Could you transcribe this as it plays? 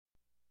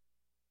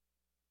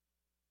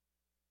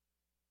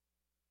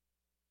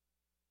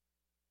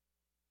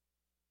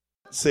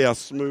See how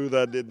smooth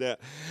I did that?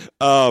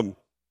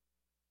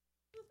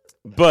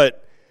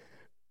 But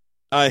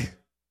I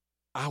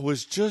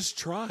was just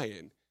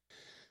trying.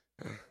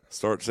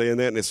 Start saying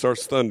that and it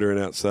starts thundering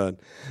outside.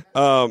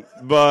 I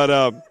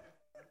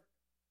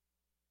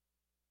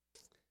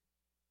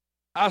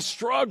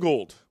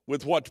struggled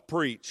with what to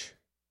preach.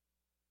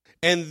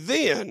 And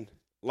then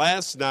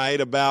last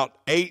night about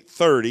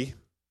 8:30,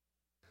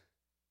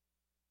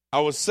 I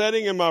was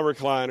sitting in my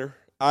recliner.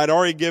 I'd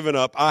already given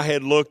up. I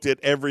had looked at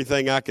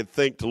everything I could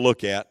think to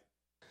look at.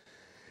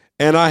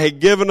 And I had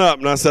given up,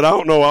 and I said, I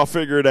don't know, I'll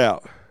figure it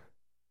out.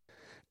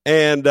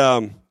 And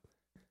all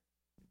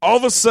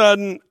of a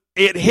sudden,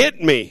 it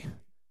hit me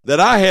that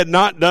I had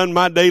not done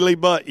my daily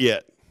butt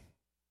yet.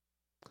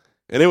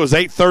 And it was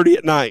 8:30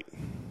 at night.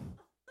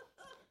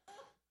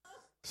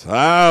 So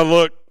I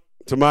looked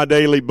to my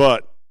daily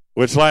butt,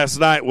 which last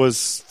night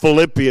was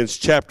Philippians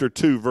chapter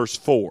 2, verse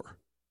 4.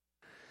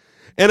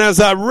 And as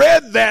I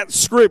read that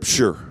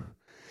scripture,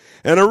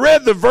 and I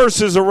read the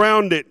verses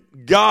around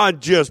it,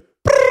 God just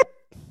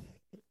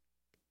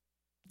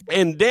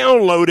and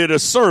downloaded a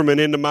sermon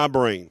into my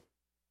brain.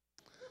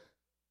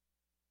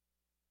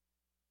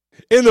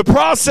 In the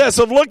process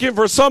of looking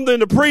for something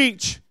to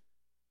preach,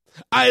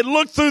 I had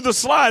looked through the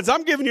slides.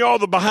 I'm giving you all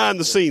the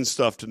behind-the-scenes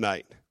stuff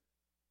tonight.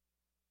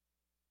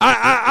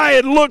 I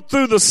had looked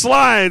through the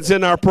slides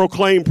in our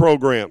Proclaim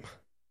program.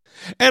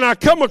 And I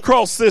come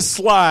across this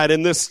slide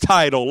and this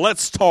title,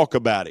 Let's Talk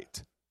About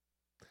It.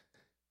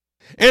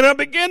 And I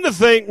begin to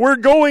think, we're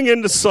going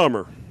into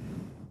summer.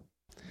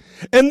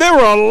 And there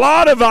were a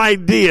lot of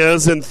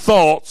ideas and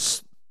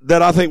thoughts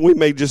that I think we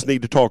may just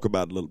need to talk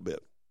about a little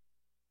bit.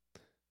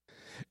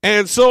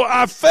 And so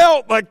I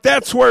felt like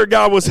that's where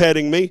God was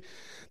heading me.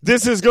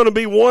 This is going to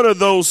be one of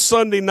those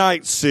Sunday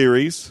night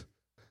series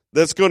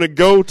that's going to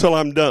go till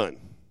I'm done.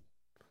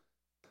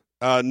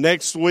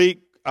 Next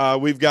week,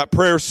 we've got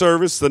prayer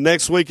service. The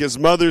next week is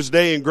Mother's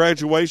Day and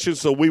graduation,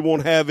 so we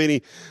won't have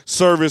any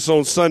service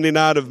on Sunday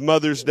night of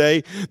Mother's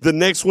Day. The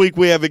next week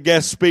we have a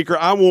guest speaker.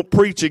 I won't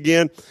preach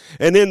again.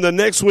 And then the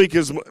next week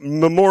is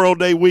Memorial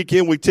Day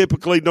weekend. We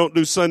typically don't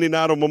do Sunday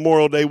night on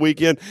Memorial Day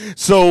weekend.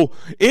 So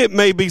it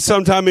may be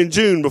sometime in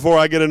June before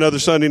I get another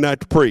Sunday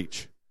night to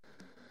preach.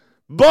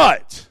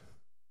 But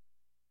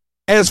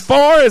as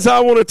far as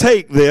I want to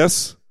take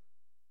this,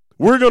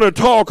 we're going to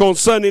talk on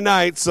Sunday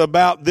nights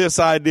about this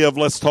idea of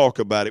let's talk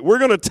about it. We're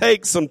going to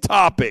take some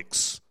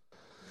topics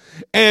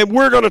and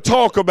we're going to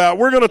talk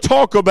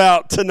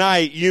about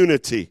tonight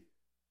unity.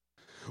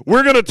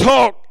 We're going to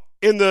talk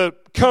in the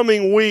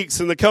coming weeks,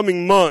 in the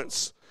coming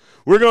months.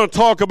 We're going to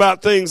talk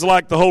about things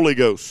like the Holy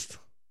Ghost.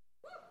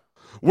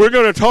 We're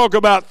going to talk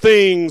about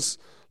things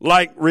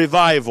like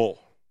revival.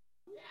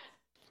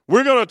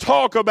 We're going to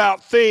talk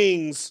about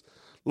things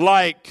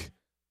like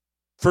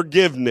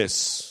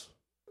forgiveness.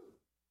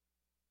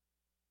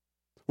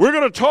 We're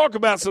going to talk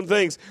about some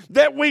things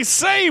that we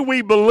say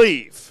we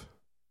believe.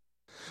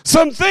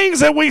 Some things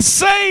that we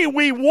say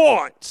we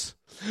want.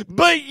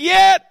 But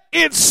yet,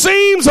 it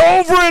seems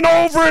over and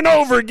over and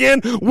over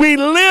again, we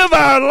live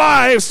our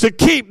lives to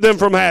keep them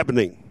from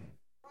happening.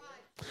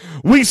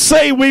 We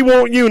say we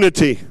want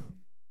unity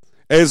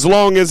as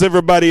long as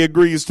everybody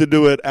agrees to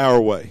do it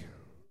our way.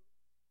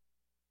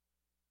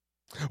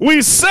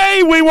 We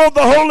say we want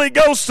the Holy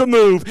Ghost to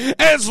move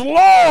as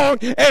long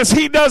as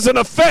He doesn't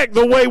affect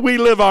the way we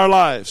live our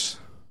lives.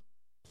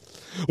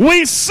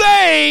 We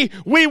say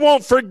we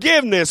want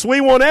forgiveness.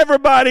 We want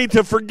everybody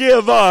to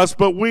forgive us,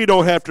 but we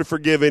don't have to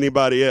forgive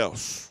anybody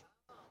else.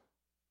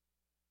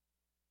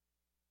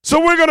 So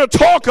we're going to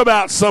talk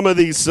about some of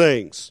these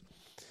things.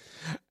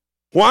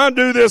 Why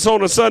do this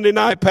on a Sunday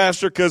night,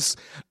 Pastor? Because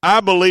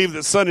I believe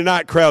that Sunday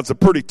night crowd's a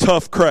pretty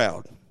tough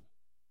crowd.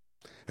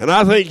 And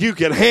I think you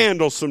can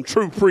handle some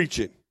true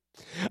preaching.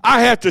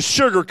 I have to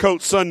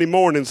sugarcoat Sunday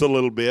mornings a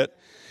little bit.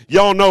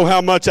 Y'all know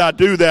how much I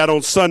do that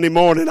on Sunday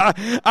morning.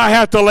 I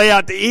have to lay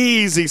out the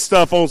easy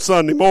stuff on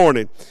Sunday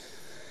morning.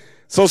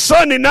 So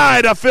Sunday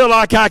night, I feel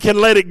like I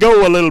can let it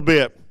go a little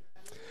bit.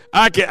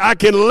 I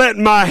can let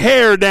my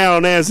hair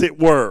down, as it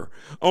were,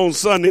 on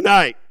Sunday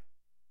night.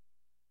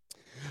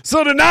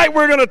 So tonight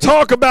we're going to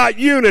talk about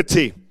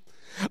unity.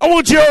 I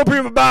want you to open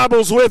your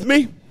Bibles with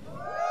me.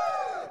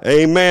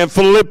 Amen.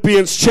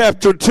 Philippians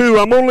chapter 2.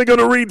 I'm only going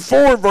to read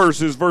 4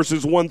 verses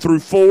 1 through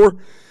 4.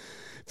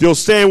 If you'll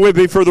stand with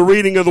me for the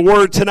reading of the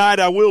word tonight,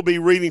 I will be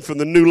reading from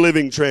the New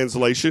Living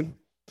Translation.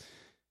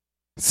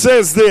 It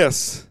says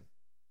this: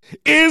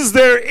 Is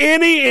there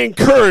any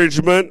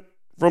encouragement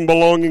from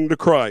belonging to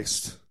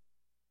Christ?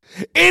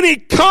 Any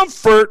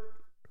comfort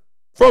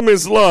from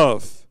His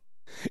love?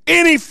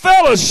 Any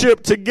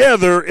fellowship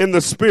together in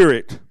the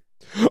Spirit?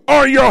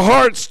 Are your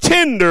hearts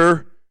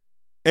tender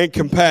and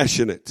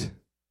compassionate?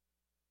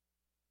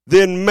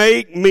 Then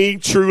make me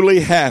truly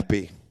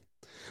happy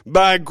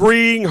by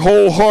agreeing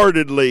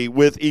wholeheartedly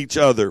with each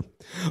other,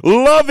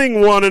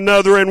 loving one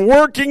another and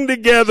working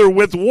together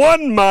with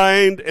one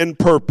mind and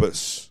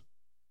purpose.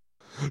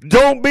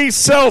 Don't be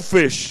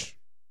selfish.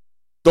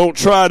 Don't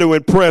try to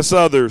impress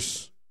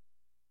others.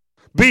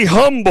 Be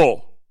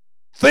humble,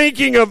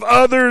 thinking of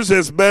others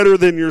as better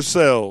than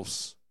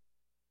yourselves.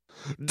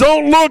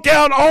 Don't look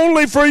out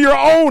only for your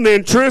own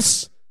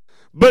interests,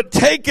 but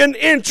take an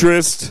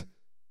interest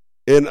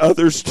in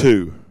others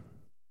too.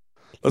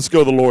 Let's go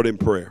to the Lord in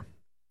prayer.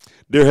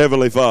 Dear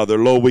Heavenly Father,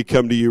 Lord, we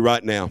come to you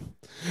right now.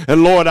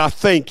 And Lord, I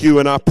thank you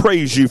and I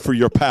praise you for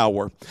your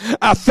power.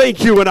 I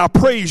thank you and I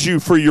praise you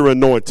for your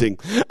anointing.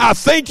 I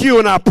thank you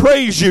and I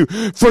praise you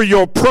for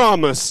your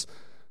promise.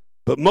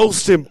 But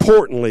most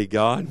importantly,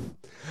 God,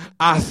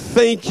 I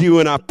thank you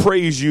and I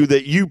praise you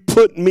that you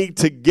put me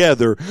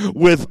together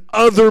with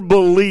other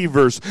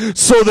believers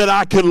so that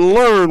I can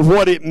learn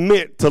what it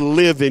meant to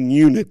live in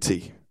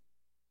unity,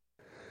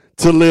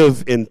 to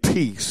live in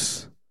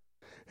peace,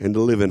 and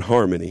to live in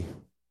harmony.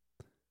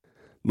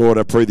 Lord,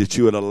 I pray that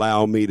you would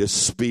allow me to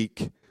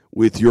speak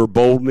with your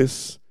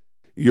boldness,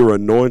 your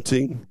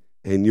anointing,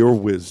 and your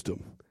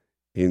wisdom.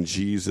 In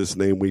Jesus'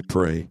 name we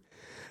pray.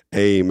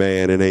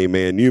 Amen and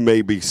amen. You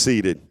may be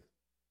seated.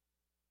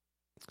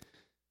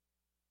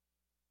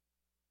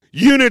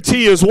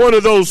 Unity is one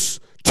of those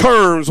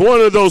terms,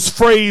 one of those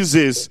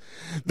phrases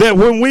that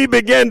when we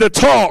begin to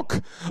talk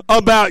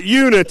about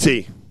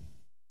unity,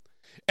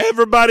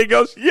 everybody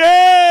goes,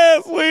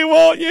 yes, we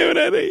want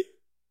unity.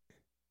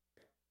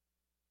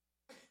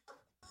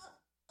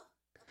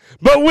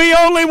 But we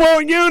only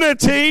want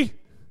unity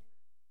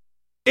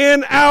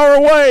in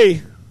our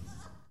way.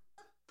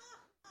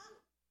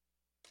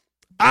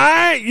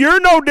 You're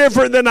no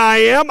different than I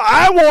am.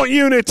 I want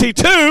unity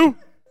too,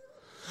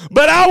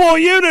 but I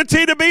want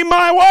unity to be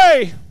my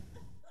way.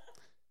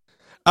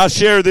 I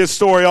share this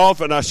story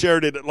often. I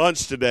shared it at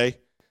lunch today.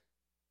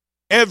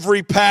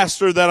 Every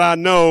pastor that I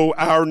know,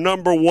 our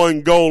number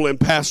one goal in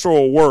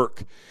pastoral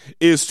work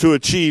is to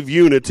achieve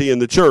unity in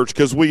the church,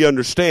 because we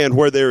understand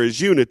where there is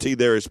unity,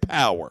 there is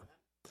power.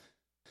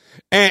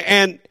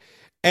 And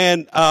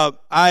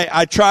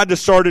I tried to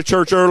start a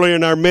church earlier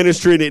in our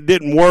ministry and it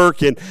didn't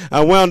work, and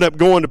I wound up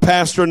going to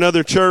pastor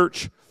another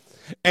church.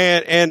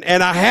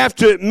 And I have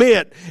to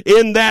admit,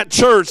 in that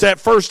church, that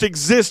first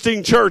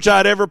existing church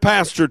I'd ever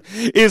pastored,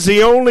 is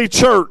the only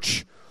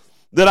church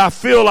that I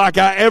feel like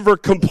I ever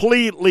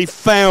completely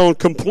found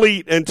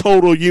complete and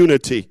total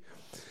unity.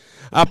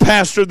 I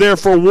pastored there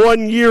for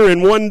 1 year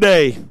and 1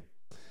 day.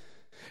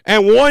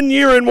 And 1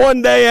 year and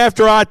 1 day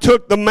after I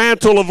took the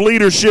mantle of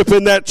leadership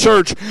in that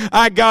church,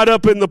 I got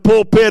up in the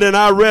pulpit and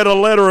I read a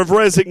letter of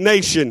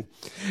resignation.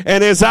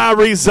 And as I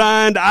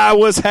resigned, I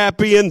was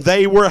happy and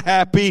they were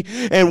happy,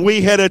 and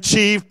we had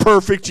achieved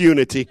perfect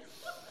unity.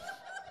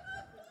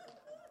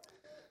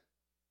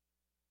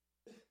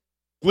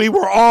 We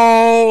were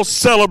all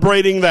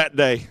celebrating that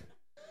day.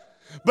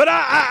 But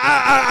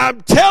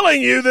I'm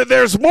telling you that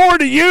there's more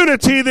to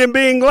unity than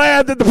being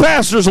glad that the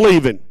pastor's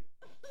leaving.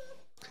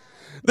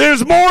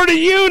 There's more to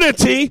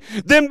unity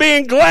than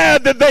being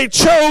glad that they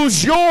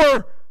chose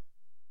your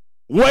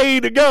way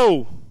to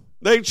go.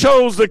 They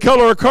chose the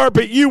color of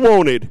carpet you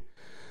wanted.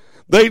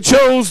 They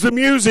chose the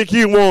music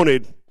you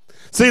wanted.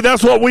 See,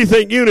 that's what we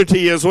think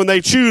unity is. When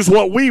they choose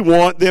what we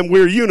want, then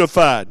we're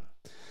unified.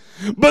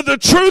 But the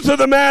truth of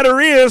the matter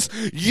is,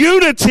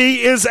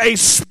 unity is a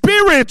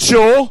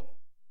spiritual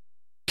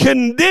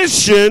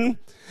condition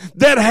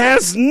that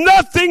has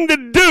nothing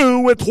to do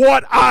with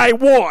what I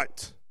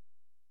want.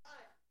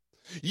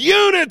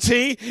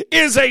 Unity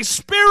is a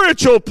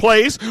spiritual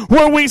place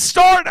where we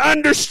start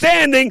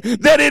understanding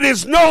that it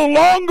is no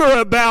longer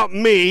about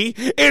me,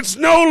 it's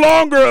no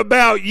longer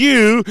about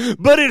you,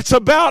 but it's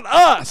about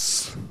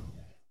us.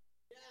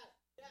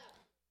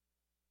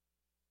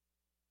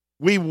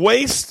 We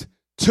waste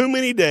too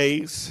many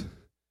days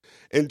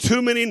and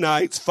too many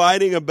nights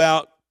fighting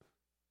about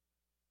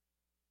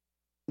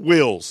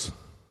wills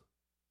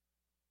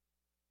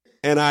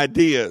and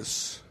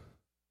ideas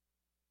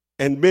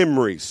and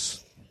memories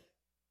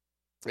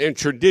and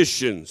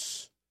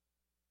traditions.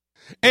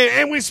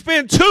 And we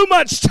spend too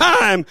much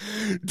time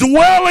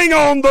dwelling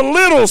on the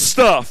little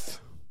stuff.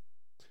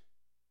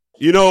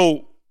 You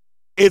know,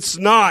 it's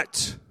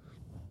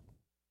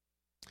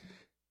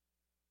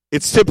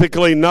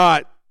typically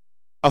not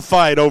a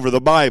fight over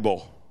the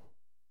Bible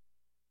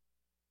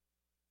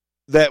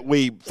that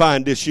we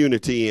find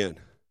disunity in,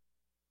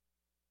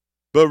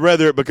 but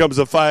rather it becomes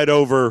a fight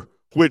over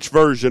which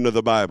version of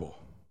the Bible.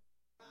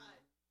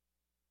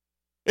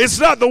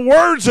 It's not the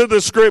words of the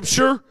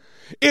Scripture.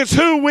 It's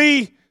who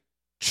we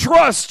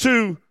trust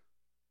to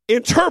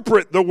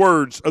interpret the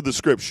words of the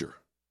Scripture.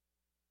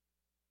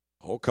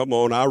 Oh, come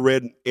on. I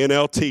read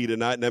NLT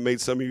tonight, and that made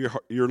some of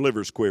your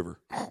livers quiver.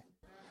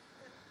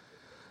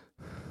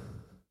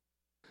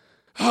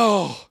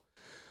 Oh,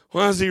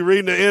 why is he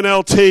reading the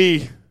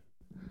NLT?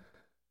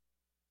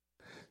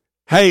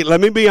 Hey,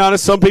 let me be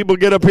honest. Some people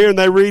get up here and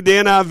they read the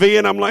NIV,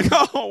 and I'm like,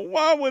 oh,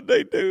 why would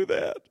they do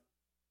that?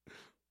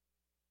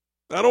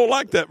 I don't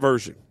like that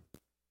version.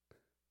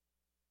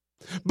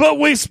 But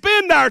we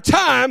spend our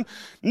time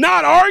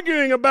not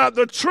arguing about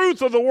the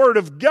truth of the Word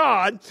of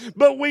God,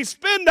 but we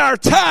spend our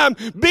time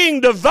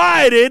being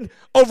divided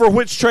over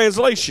which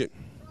translation.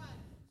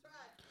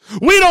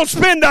 We don't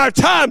spend our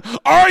time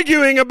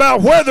arguing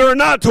about whether or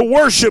not to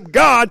worship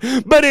God,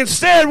 but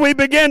instead we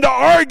begin to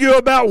argue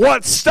about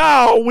what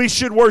style we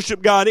should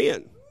worship God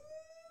in.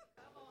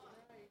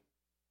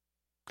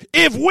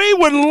 If we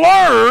would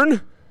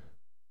learn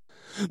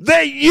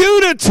that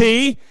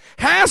unity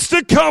has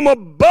to come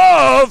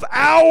above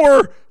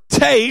our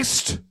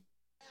taste,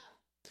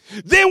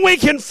 then we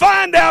can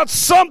find out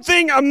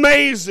something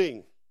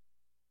amazing.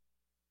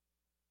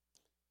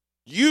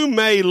 You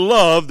may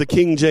love the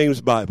King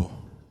James Bible,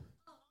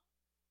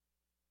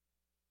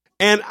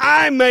 and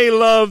I may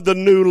love the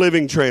New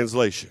Living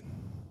Translation.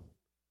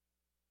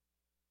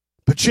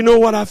 But you know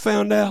what I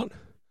found out?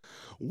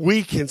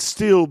 We can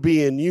still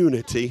be in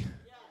unity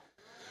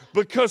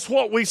because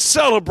what we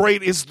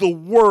celebrate is the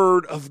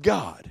Word of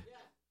God.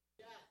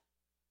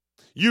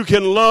 You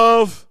can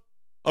love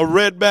a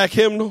redback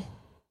hymnal,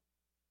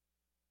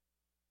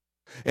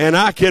 and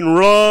I can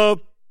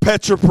love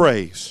Petra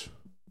Praise.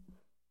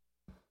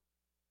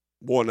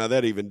 Boy, now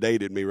that even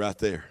dated me right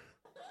there.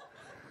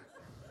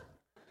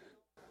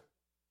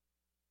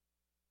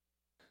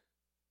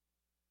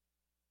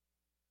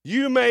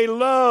 You may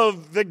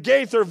love the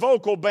Gaither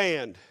Vocal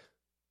Band,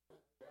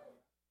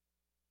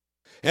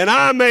 and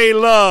I may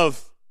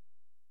love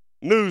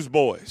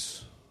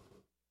Newsboys.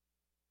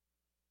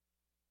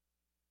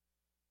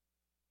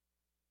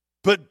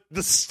 But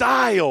the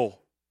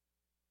style,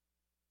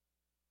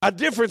 a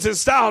difference in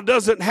style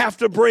doesn't have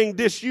to bring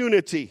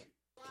disunity.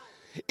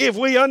 If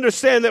we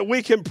understand that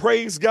we can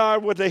praise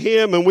God with a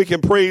hymn and we can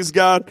praise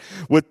God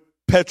with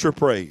Petra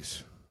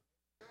Praise.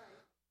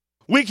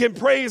 We can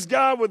praise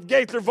God with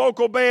Gaither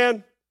Vocal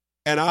Band,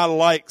 and I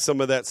like some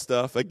of that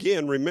stuff.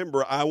 Again,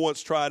 remember, I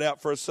once tried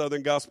out for a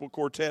Southern Gospel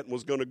Quartet and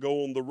was going to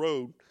go on the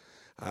road.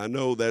 I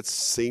know that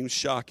seems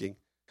shocking.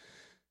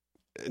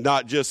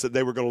 Not just that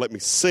they were going to let me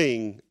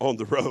sing on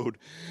the road,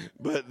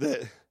 but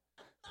that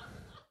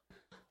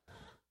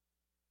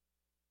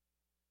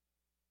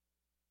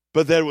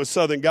it was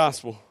Southern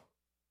Gospel.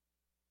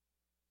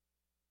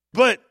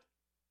 But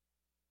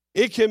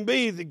it can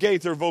be the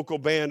Gaither Vocal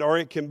Band, or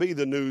it can be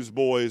the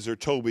Newsboys or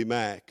Toby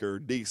Mac or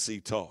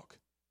DC Talk.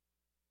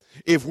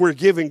 If we're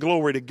giving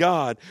glory to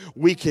God,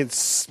 we can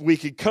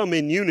come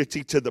in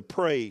unity to the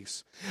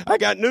praise. I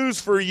got news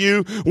for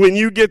you. When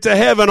you get to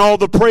heaven, all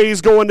the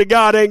praise going to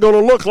God ain't going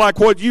to look like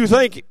what you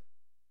think.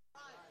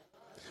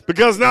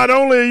 Because not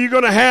only are you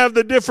going to have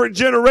the different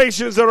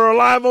generations that are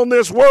alive on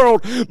this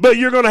world, but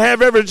you're going to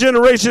have every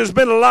generation that's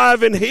been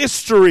alive in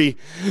history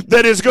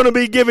that is going to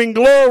be giving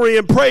glory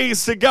and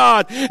praise to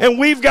God. And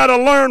we've got to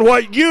learn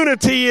what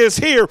unity is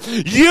here.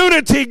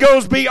 Unity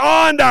goes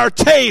beyond our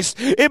taste.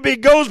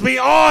 It goes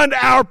beyond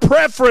our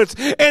preference.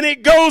 And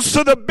it goes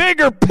to the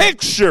bigger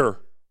picture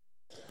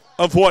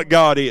of what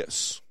God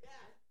is.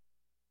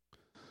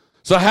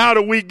 So how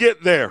do we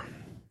get there?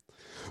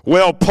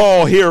 Well,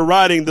 Paul here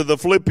writing to the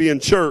Philippian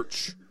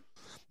church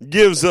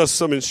gives us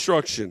some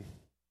instruction.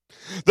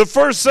 The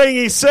first thing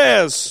he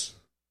says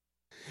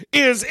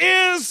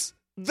is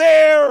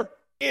there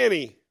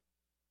any?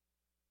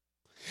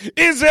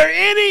 Is there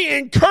any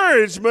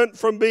encouragement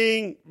from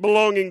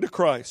belonging to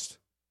Christ?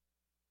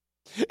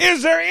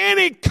 Is there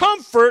any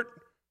comfort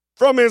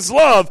from his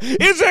love?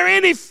 Is there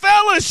any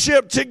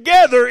fellowship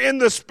together in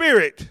the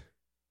Spirit?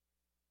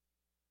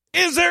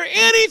 Is there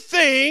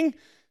anything,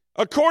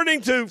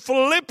 according to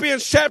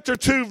Philippians chapter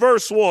 2,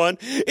 verse 1,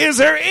 is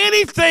there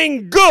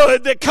anything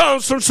good that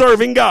comes from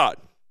serving God?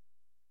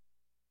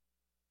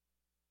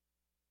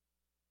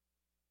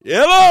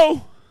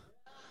 Hello?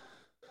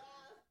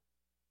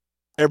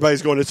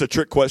 Everybody's going, it's a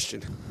trick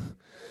question.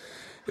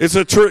 It's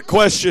a trick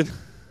question.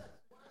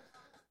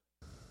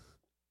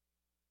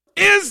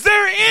 Is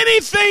there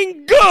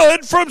anything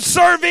good from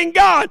serving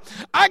God?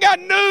 I got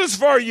news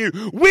for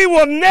you. We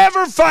will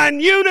never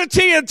find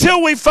unity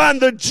until we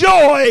find the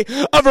joy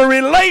of a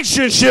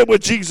relationship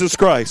with Jesus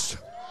Christ.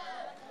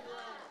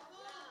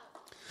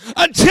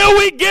 Until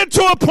we get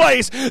to a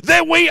place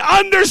that we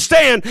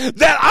understand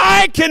that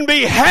I can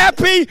be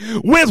happy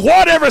with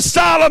whatever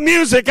style of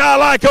music I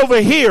like over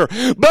here,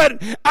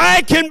 but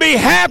I can be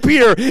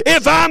happier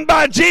if I'm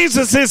by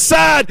Jesus'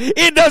 side.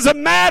 It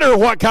doesn't matter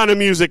what kind of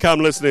music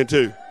I'm listening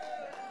to.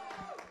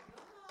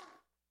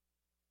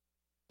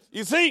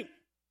 You see,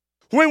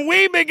 when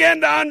we begin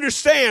to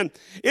understand,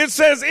 it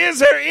says, is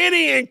there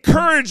any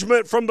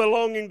encouragement from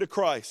belonging to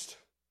Christ?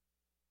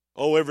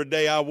 Oh, every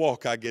day I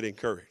walk, I get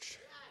encouraged.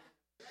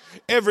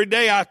 Every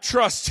day I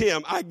trust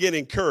Him, I get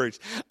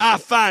encouraged. I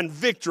find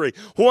victory.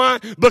 Why?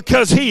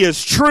 Because He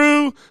is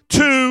true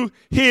to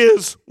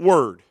His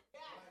word.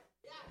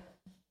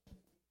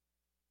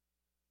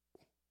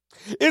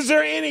 Is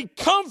there any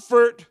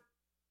comfort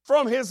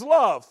from His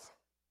love?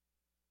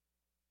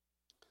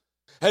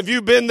 Have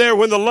you been there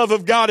when the love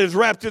of God has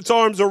wrapped its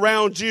arms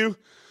around you,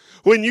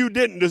 when you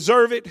didn't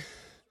deserve it,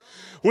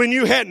 when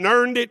you hadn't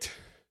earned it,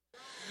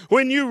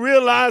 when you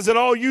realized that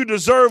all you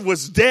deserved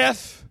was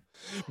death,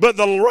 But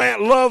the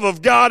love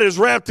of God has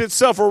wrapped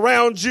itself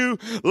around you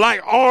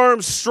like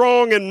arms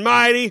strong and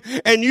mighty,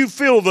 and you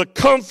feel the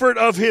comfort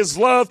of his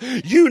love.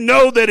 You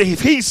know that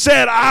if he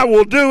said, I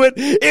will do it,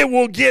 it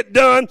will get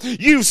done.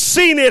 You've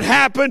seen it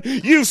happen.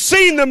 You've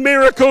seen the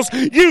miracles.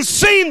 You've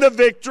seen the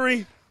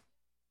victory.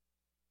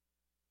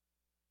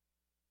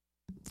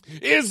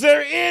 Is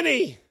there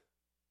any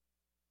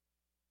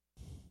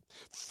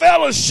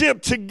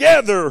fellowship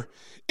together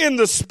in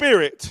the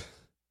Spirit?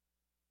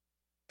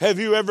 Have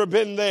you ever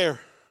been there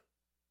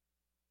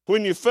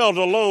when you felt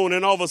alone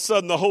and all of a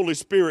sudden the Holy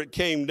Spirit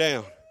came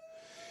down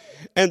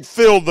and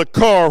filled the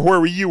car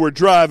where you were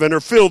driving, or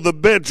filled the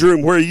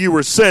bedroom where you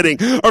were sitting,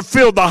 or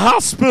filled the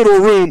hospital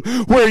room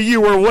where you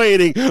were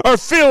waiting, or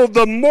filled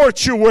the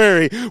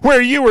mortuary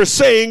where you were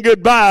saying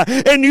goodbye,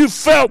 and you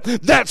felt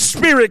that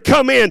Spirit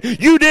come in?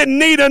 You didn't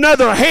need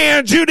another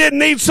hand. You didn't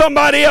need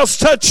somebody else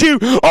touch you.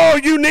 All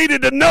you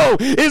needed to know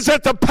is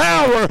that the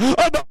power of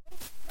the...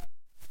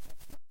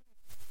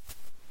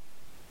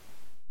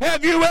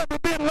 Have you ever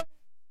been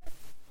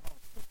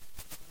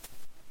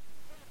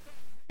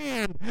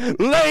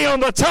lay on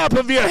the top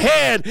of your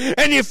head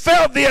and you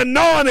felt the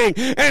anointing,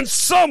 and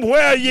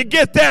somewhere you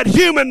get that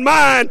human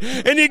mind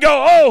and you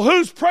go, oh,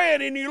 who's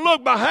praying? And you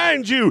look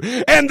behind you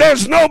and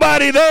there's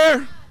nobody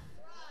there?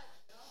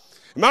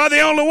 Am I the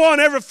only one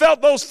ever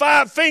felt those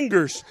 5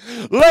 fingers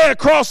lay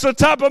across the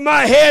top of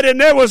my head and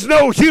there was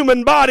no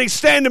human body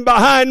standing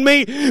behind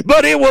me,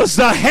 but it was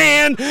the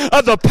hand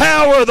of the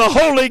power of the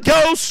Holy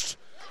Ghost?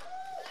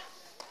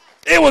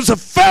 It was a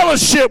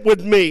fellowship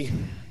with me.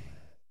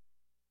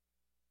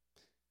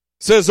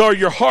 It says, are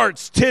your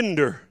hearts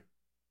tender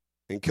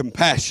and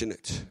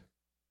compassionate?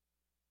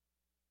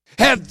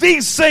 Have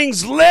these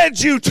things led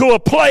you to a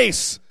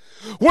place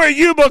where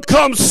you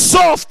become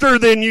softer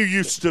than you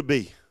used to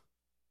be?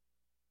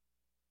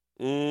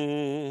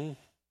 I'm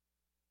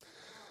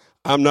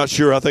not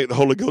sure. I think the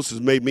Holy Ghost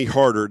has made me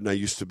harder than I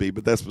used to be,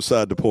 but that's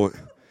beside the point.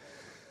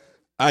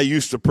 I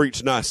used to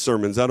preach nice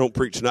sermons. I don't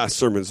preach nice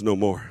sermons no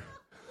more.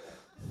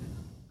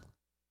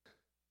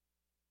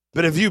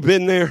 But have you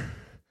been there?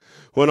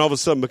 When all of a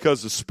sudden,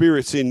 because the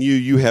Spirit's in you,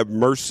 you have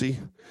mercy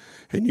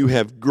and you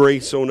have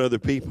grace on other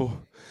people,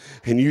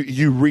 and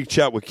you reach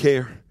out with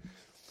care.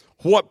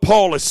 What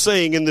Paul is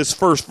saying in this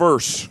first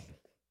verse,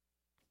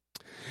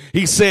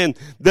 he's saying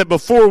that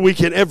before we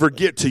can ever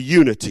get to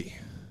unity,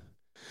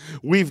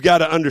 we've got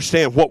to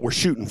understand what we're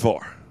shooting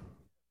for.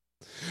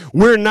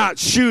 We're not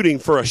shooting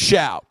for a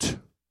shout.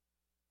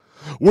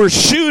 We're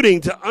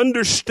shooting to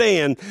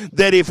understand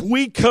that if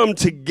we come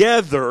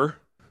together,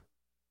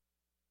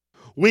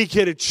 we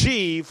can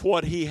achieve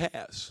what he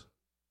has.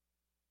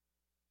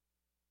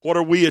 What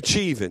are we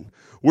achieving?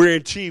 We're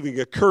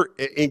achieving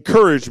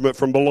encouragement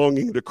from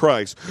belonging to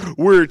Christ.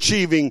 We're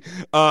achieving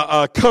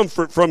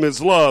comfort from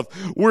his love.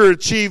 We're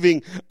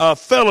achieving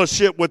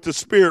fellowship with the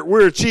Spirit.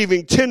 We're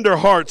achieving tender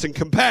hearts and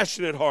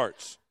compassionate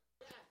hearts.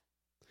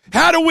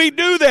 How do we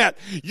do that?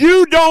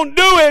 You don't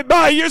do it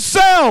by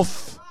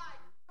yourself.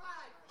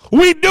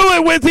 We do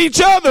it with each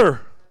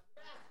other.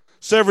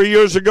 Several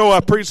years ago,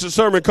 I preached a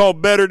sermon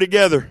called Better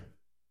Together.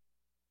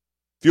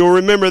 If you'll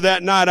remember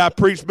that night I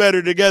preached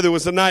Better Together,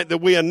 was the night that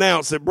we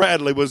announced that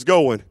Bradley was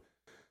going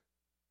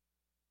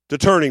to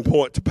Turning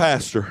Point to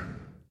pastor.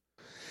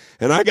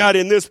 And I got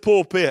in this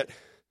pulpit,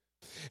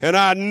 and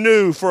I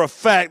knew for a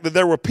fact that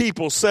there were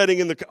people sitting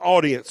in the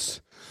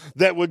audience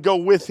that would go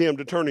with him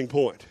to Turning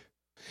Point.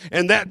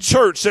 And that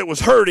church that was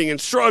hurting and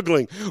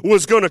struggling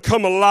was going to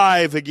come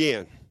alive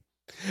again.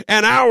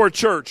 And our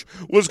church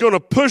was going to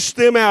push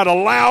them out,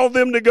 allow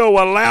them to go,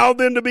 allow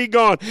them to be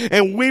gone,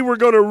 and we were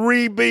going to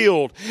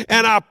rebuild.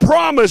 And I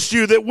promised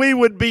you that we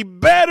would be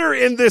better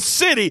in this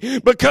city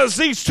because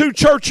these two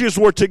churches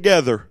were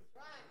together.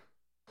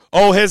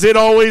 Oh, has it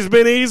always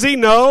been easy?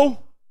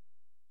 No.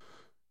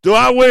 Do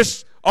I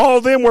wish all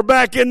of them were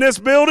back in this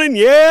building?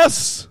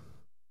 Yes.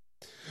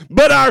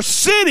 But our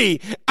city,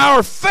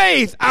 our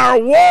faith,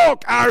 our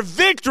walk, our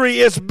victory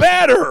is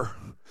better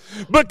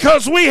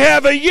because we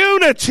have a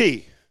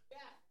unity.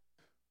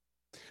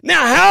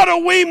 Now, how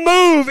do we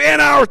move in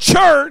our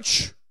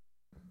church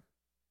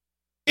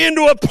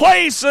into a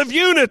place of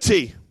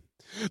unity?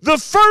 The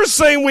first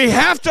thing we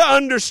have to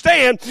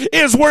understand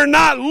is we're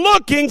not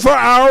looking for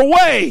our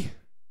way.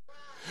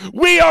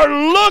 We are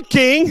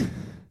looking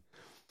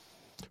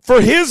for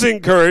his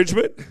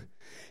encouragement,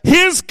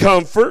 his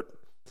comfort,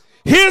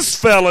 his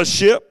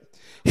fellowship,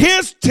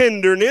 his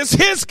tenderness,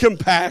 his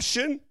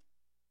compassion.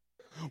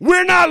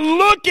 We're not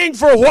looking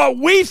for what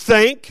we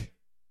think.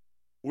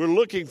 We're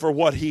looking for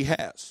what he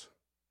has.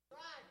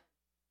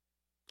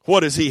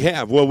 What does he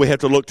have? Well, we have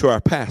to look to our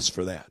past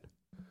for that.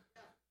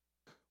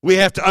 We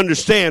have to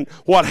understand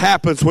what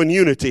happens when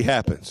unity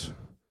happens.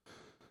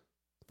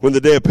 When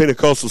the day of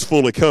Pentecost was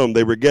fully come,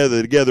 they were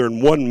gathered together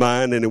in one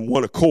mind and in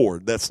one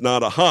accord. That's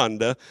not a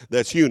Honda,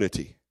 that's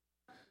unity.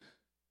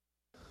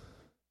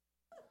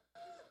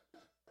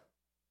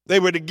 They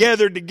were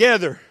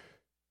together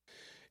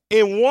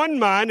in one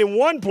mind, in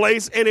one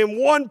place, and in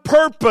one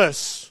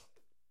purpose.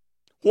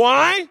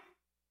 Why?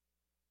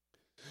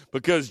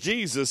 Because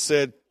Jesus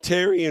said,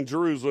 tarry in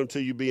Jerusalem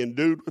till you be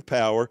endued with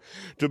power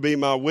to be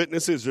my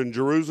witnesses in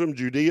Jerusalem,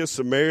 Judea,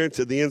 Samaria, and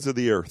to the ends of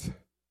the earth.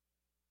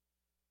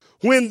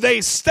 When they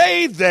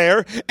stayed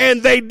there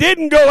and they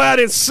didn't go out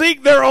and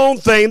seek their own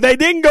thing, they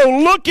didn't go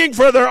looking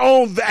for their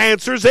own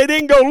answers, they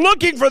didn't go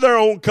looking for their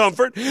own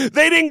comfort,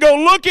 they didn't go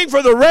looking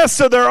for the rest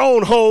of their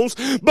own homes,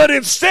 but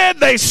instead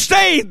they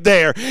stayed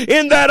there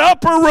in that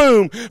upper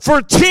room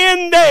for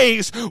 10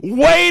 days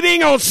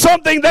waiting on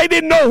something. They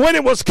didn't know when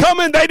it was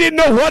coming, they didn't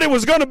know what it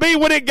was going to be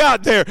when it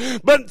got there.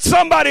 But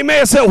somebody may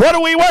have said, what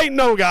are we waiting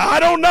on, God? I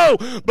don't know,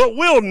 but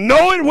we'll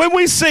know it when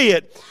we see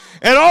it.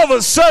 And all of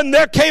a sudden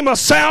there came a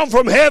sound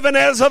from heaven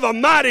as of a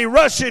mighty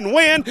rushing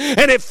wind,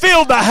 and it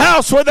filled the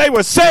house where they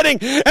were sitting,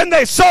 and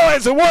they saw,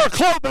 as it were,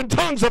 cloven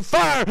tongues of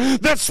fire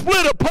that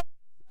split apart.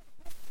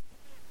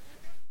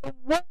 The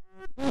word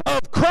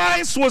of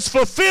Christ was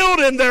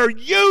fulfilled in their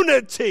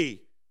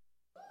unity.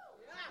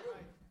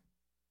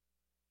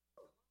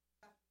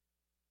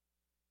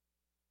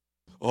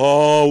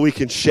 Oh, we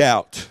can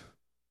shout.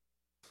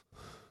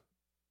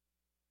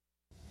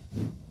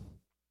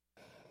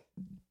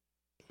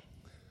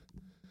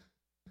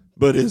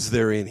 But is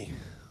there any?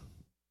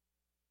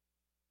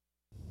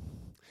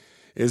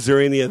 Is there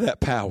any of that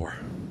power?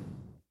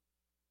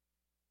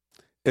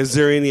 Is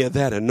there any of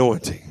that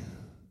anointing?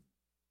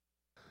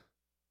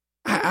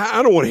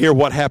 I don't want to hear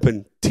what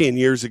happened 10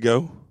 years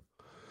ago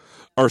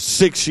or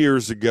 6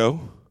 years ago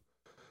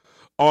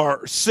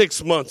or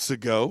 6 months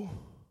ago.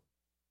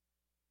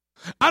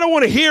 I don't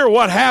want to hear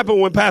what happened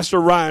when Pastor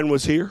Ryan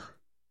was here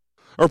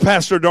or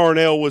Pastor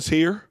Darnell was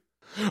here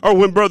or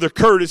when Brother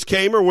Curtis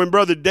came or when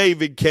Brother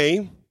David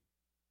came.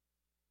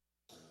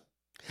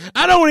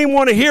 I don't even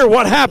want to hear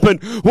what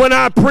happened when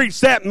I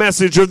preached that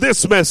message or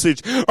this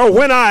message or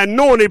when I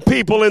anointed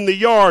people in the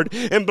yard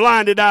and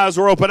blinded eyes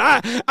were open.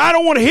 I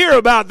don't want to hear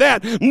about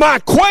that. My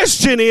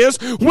question is,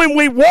 when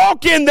we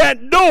walk in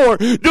that door,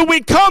 do we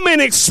come in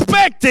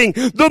expecting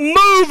the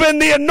move and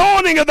the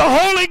anointing of the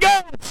Holy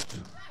Ghost?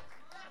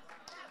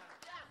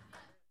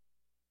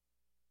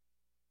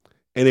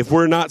 And if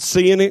we're not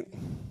seeing it,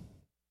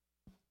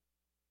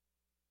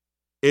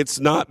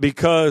 it's not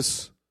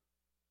because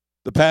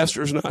the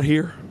pastor's not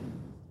here.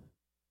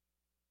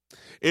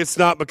 It's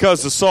not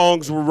because the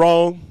songs were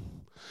wrong.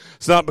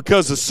 It's not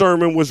because the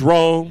sermon was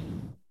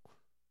wrong.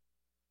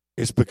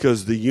 It's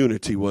because the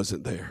unity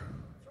wasn't there.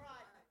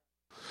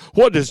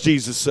 What does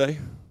Jesus say?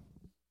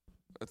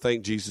 I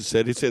think Jesus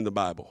said it's in the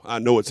Bible. I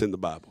know it's in the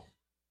Bible.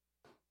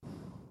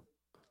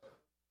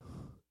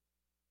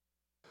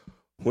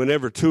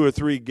 Whenever 2 or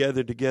 3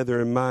 gather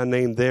together in my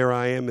name, there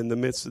I am in the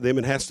midst of them.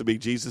 It has to be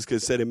Jesus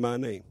because it said in my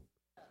name.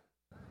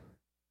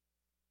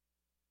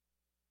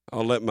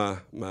 I'll let my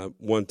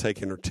one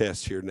taking her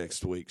test here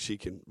next week. She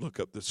can look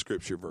up the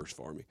scripture verse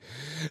for me.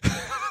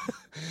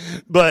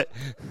 But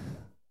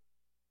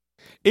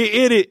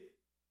he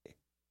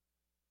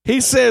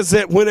says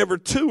that whenever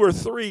 2 or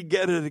 3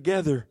 gather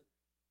together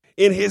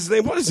in his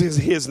name, what is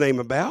his name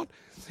about?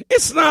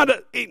 It's not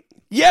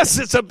yes,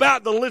 it's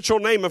about the literal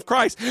name of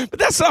Christ, but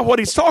that's not what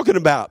he's talking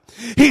about.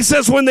 He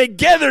says when they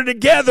gather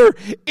together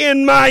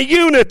in my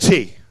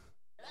unity,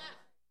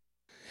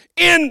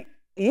 in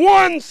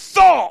one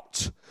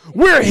thought,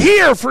 we're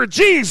here for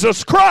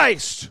Jesus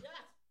Christ.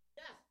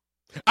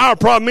 Our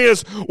problem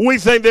is we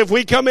think that if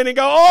we come in and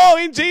go, oh,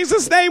 in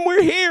Jesus' name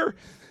we're here.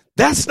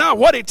 That's not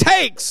what it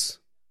takes.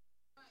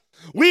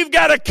 We've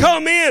got to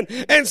come in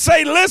and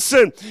say,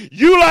 listen,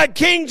 you like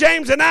King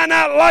James and I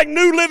not like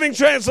New Living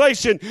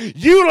Translation.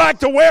 You like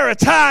to wear a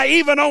tie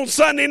even on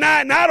Sunday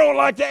night, and I don't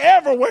like to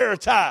ever wear a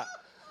tie.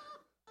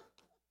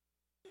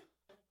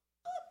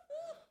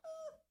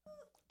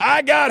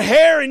 I got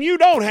hair and you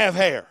don't have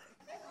hair.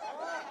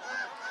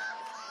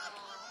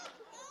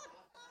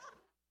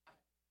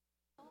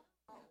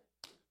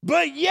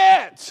 But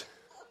yet,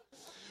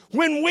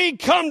 when we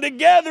come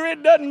together,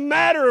 it doesn't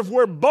matter if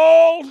we're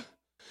bald,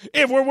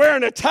 if we're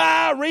wearing a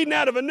tie, reading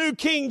out of a New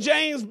King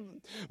James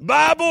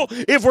Bible,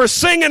 if we're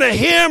singing a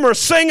hymn or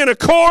singing a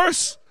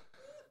chorus.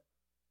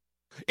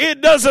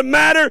 It doesn't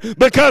matter,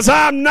 because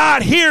I'm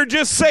not here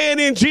just saying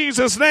in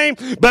Jesus' name,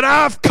 but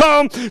I've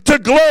come to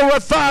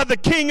glorify the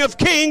King of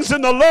Kings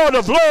and the Lord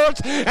of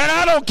Lords, and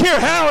I don't care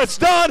how it's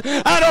done.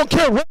 I don't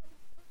care what.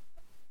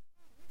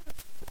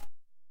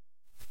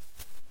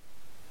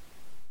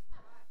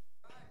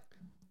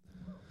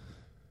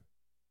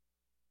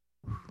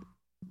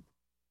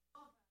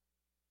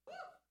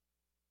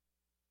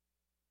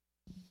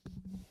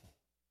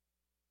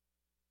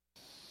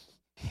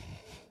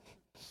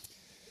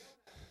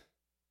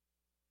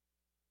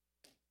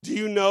 Do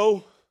you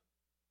know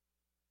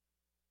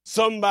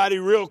somebody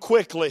real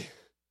quickly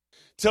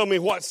tell me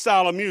what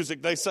style of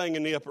music they sang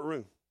in the upper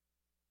room?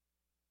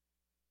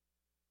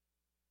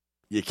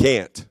 You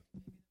can't.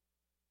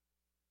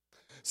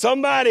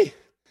 Somebody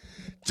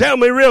tell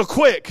me real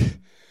quick,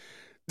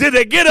 did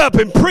they get up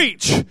and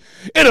preach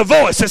in a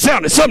voice that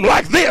sounded something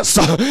like this?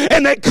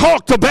 And they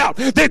talked about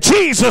that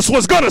Jesus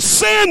was going to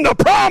send the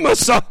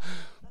promise.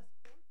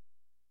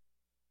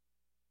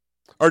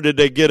 Or did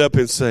they get up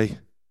and say,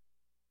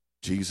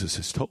 Jesus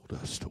has told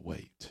us to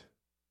wait.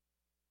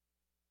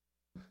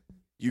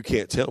 You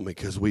can't tell me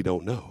because we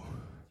don't know.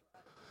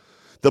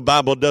 The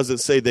Bible doesn't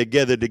say they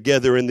gathered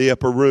together in the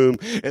upper room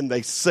and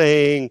they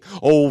sang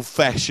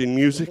old-fashioned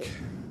music.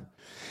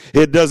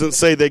 It doesn't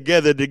say they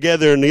gathered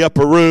together in the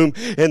upper room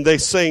and they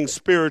sang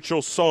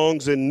spiritual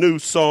songs and new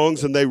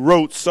songs and they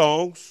wrote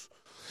songs.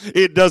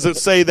 It doesn't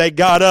say they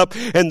got up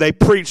and they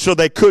preached so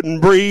they couldn't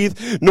breathe,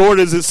 nor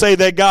does it say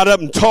they got up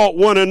and taught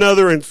one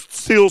another in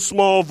still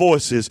small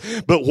voices.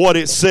 But what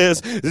it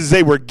says is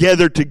they were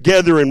gathered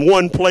together in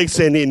one place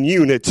and in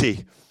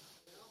unity.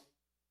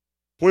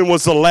 When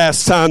was the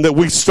last time that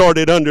we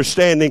started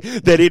understanding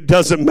that it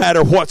doesn't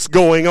matter what's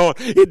going on?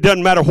 It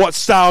doesn't matter what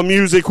style of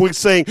music we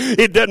sing.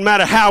 It doesn't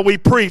matter how we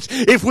preach.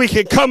 If we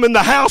can come in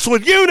the house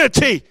with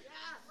unity.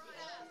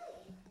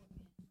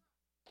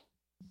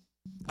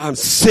 I'm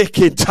sick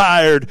and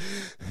tired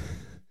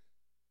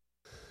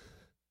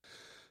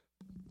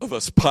of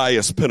us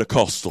pious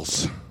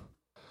Pentecostals.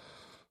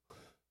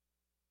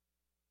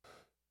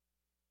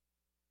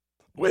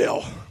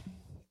 Well,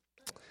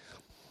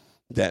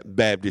 that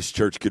Baptist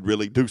church could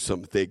really do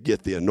something if they'd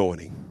get the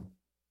anointing.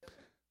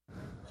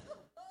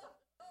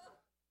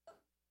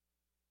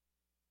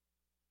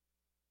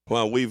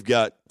 Well, we've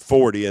got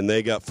 40 and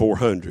they got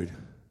 400.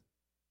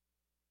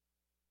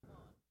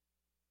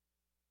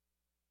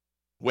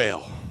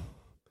 Well,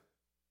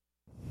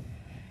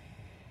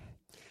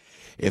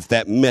 if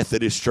that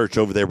Methodist church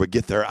over there would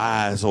get their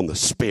eyes on the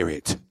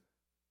Spirit.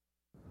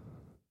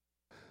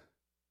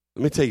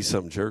 Let me tell you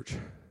something, church.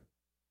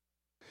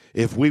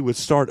 If we would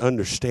start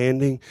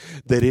understanding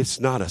that it's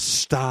not a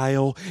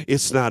style,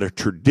 it's not a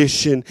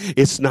tradition,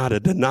 it's not a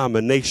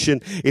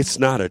denomination, it's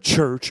not a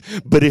church,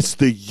 but it's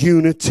the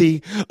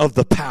unity of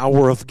the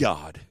power of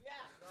God.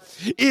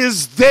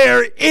 Is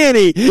there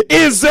any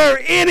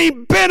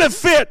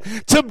benefit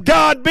to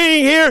God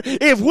being here?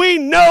 If we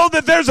know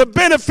that there's a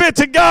benefit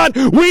to God,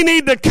 we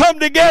need to come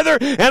together,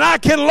 and I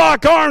can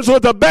lock arms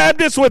with the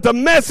Baptist, with the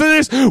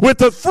Methodist, with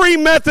the Free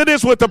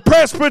Methodist, with the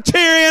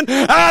Presbyterian.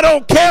 I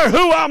don't care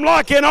who I'm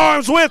locking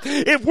arms with.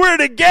 If we're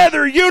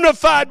together,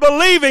 unified,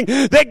 believing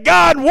that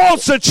God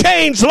wants to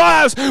change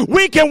lives,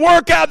 we can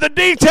work out the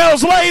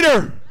details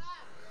later.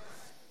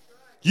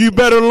 You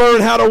better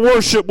learn how to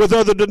worship with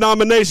other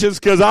denominations,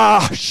 because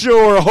I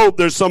sure hope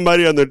there's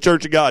somebody in the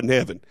Church of God in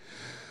heaven.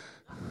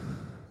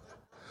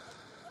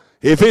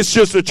 If it's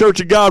just the Church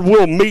of God,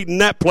 we'll meet in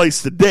that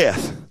place to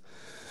death.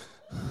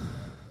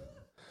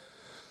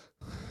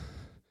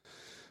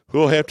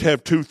 We'll have to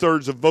have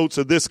 2/3 of votes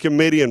of this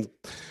committee and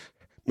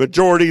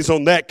majorities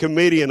on that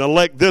committee and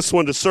elect this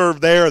one to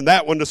serve there and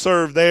that one to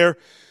serve there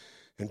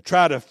and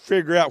try to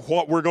figure out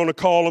what we're going to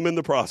call them in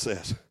the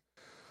process.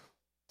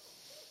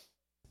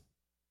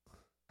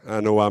 I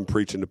know I'm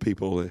preaching to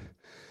people.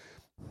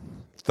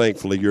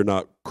 Thankfully, you're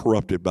not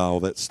corrupted by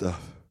all that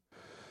stuff.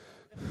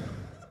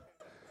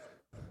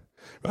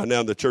 Right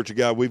now in the Church of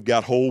God, we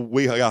got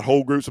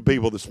whole groups of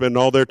people that spend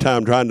all their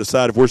time trying to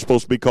decide if we're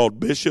supposed to be called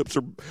bishops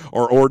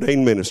or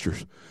ordained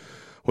ministers.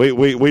 We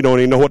don't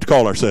even know what to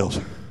call ourselves.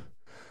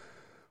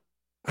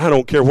 I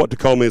don't care what to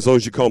call me as long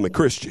as you call me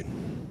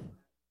Christian.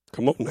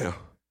 Come on now.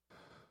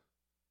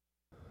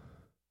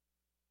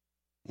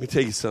 Let me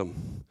tell you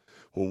something.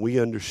 When we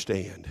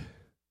understand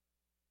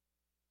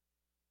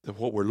that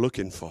what we're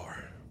looking for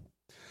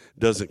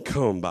doesn't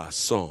come by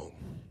song.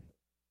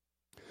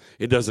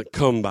 It doesn't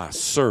come by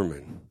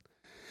sermon.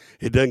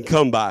 It doesn't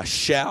come by a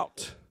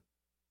shout.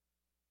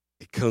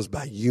 It comes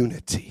by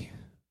unity.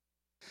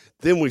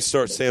 Then we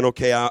start saying,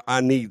 okay,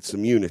 I need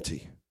some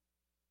unity.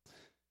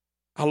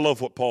 I love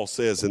what Paul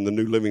says in the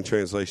New Living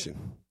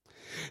Translation.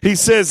 He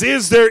says,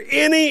 is there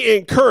any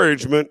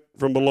encouragement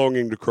from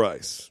belonging to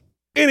Christ?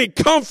 Any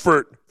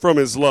comfort from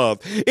his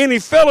love? Any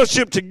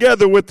fellowship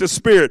together with the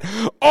Spirit?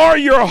 Are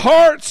your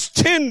hearts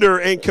tender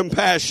and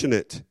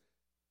compassionate?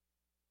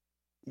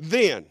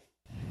 Then,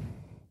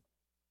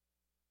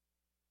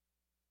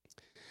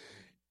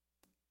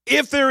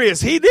 if there is,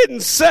 he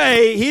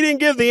didn't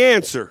give the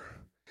answer.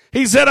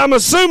 He said, I'm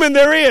assuming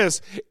there is.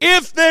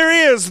 If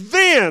there is,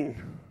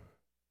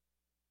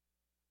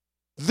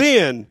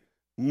 then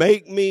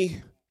make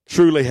me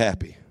truly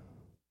happy.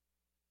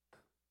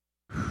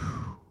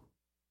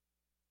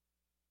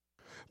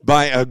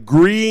 By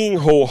agreeing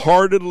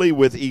wholeheartedly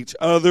with each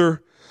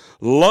other,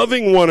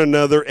 loving one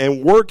another,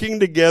 and working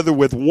together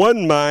with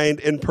one mind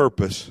and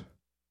purpose.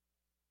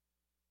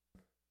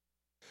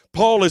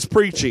 Paul is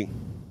preaching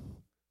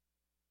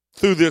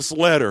through this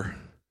letter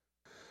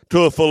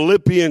to a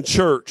Philippian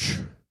church.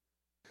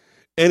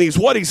 And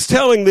what he's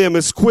telling them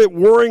is quit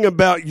worrying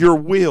about your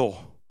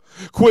will.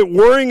 Quit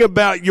worrying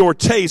about your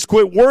taste.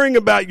 Quit worrying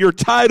about your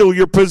title,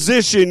 your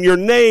position, your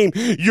name,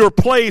 your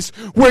place,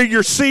 where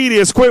your seat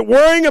is. Quit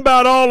worrying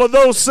about all of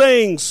those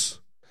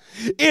things.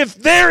 If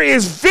there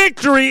is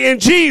victory in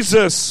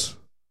Jesus,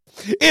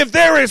 if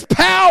there is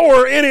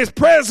power in his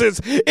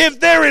presence, if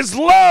there is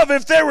love,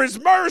 if there is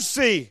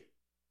mercy,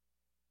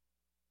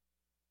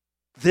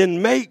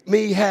 then make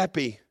me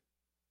happy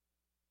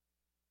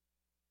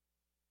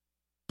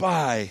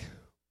by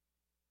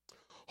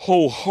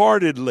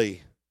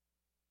wholeheartedly.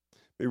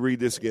 Let me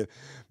read this again.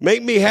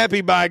 Make me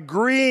happy by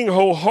agreeing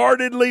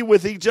wholeheartedly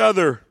with each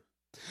other,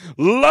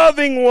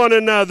 loving one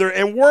another,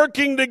 and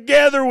working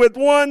together with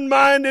one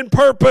mind and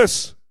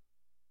purpose.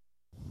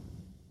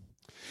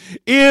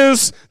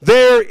 Is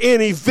there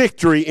any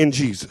victory in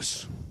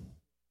Jesus?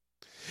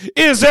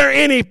 Is there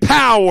any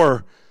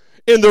power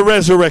in the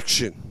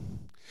resurrection?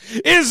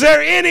 Is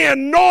there any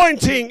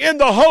anointing in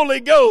the Holy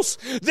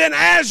Ghost? Then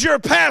as your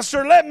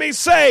pastor, let me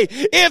say,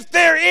 if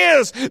there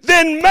is,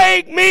 then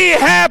make me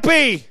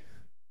happy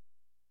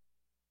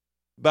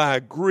by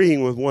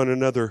agreeing with one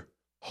another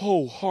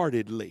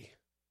wholeheartedly.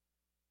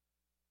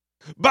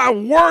 By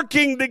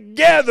working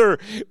together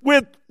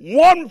with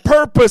one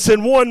purpose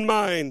and one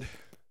mind.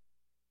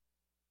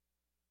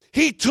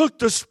 He took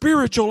the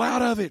spiritual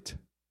out of it.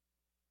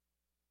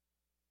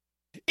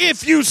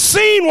 If you've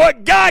seen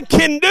what God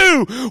can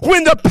do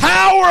when the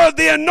power of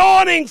the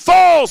anointing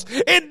falls,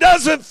 it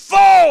doesn't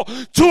fall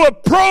to a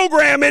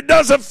program. It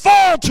doesn't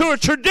fall to a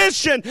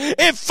tradition.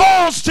 It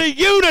falls to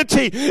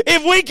unity.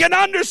 If we can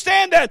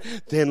understand that,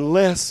 then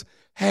let's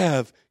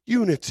have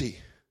unity.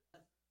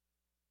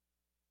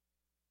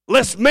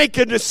 Let's make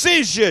a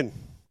decision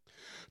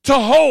to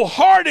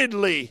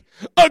wholeheartedly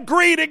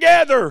agree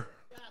together.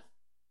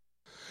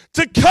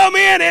 To come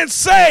in and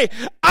say,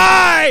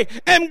 I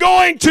am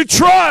going to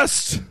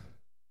trust.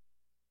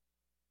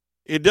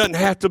 It doesn't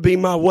have to be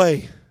my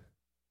way.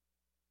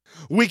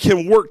 We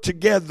can work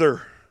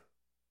together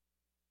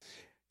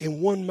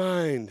in one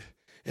mind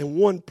and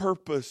one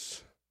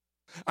purpose.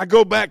 I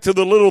go back to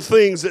the little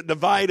things that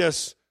divide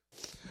us.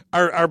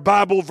 Our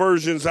Bible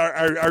versions,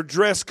 our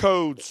dress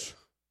codes,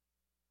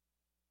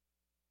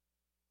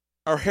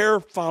 our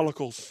hair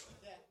follicles.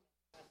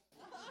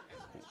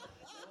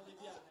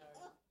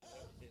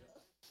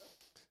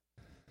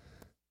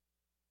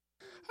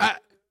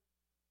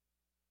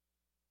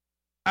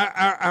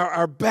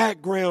 Our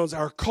backgrounds,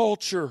 our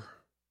culture,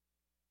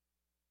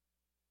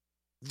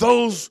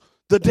 those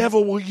the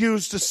devil will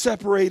use to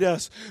separate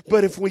us.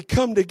 But if we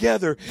come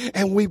together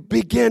and we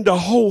begin to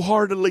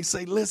wholeheartedly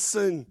say,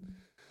 listen,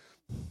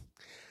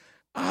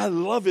 I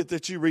love it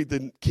that you read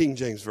the King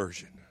James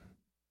Version.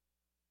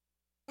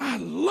 I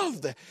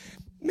love that.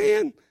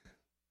 Man,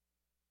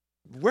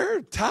 wear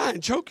a tie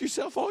and choke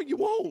yourself all you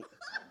want.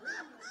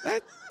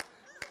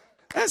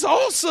 That's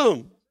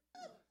awesome.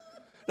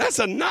 That's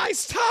a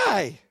nice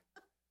tie.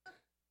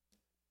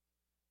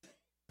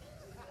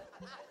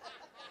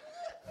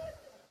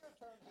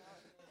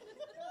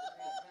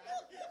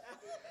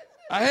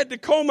 I had to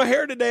comb my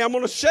hair today. I'm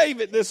going to shave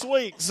it this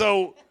week.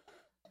 So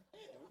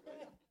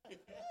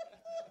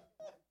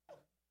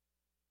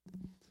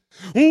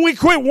when we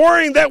quit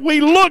worrying that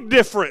we look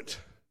different,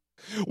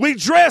 we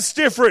dress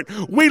different,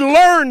 we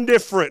learn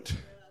different,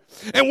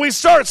 and we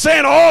start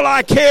saying all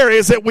I care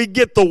is that we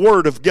get the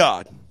Word of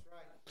God.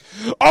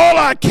 All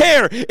I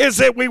care is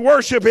that we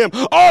worship Him.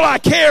 All I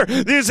care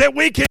is that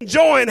we can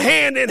join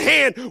hand in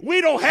hand.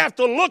 We don't have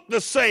to look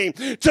the same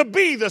to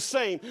be the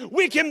same.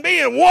 We can be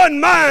in one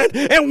mind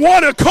and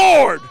one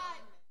accord.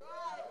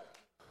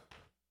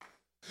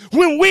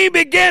 When we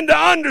begin to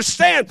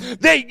understand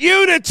that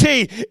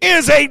unity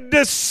is a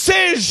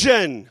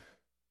decision.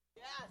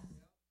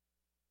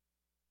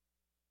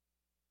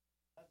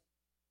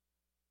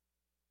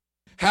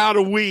 How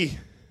do we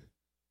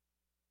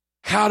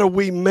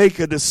make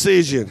a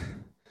decision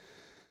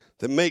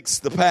that makes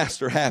the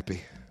pastor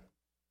happy?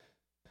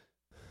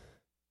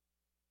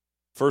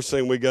 First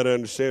thing we got to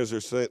understand is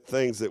there's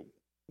things that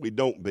we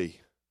don't be.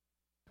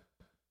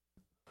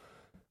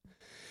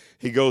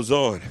 He goes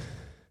on.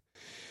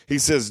 He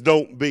says,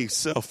 don't be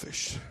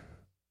selfish.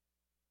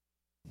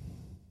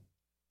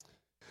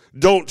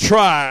 Don't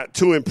try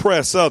to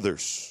impress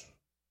others.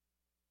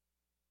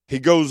 He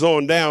goes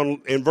on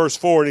down in verse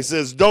 4 and he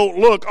says, don't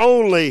look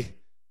only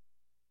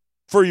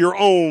for your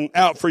own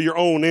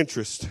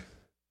interest.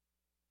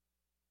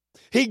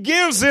 He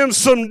gives them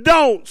some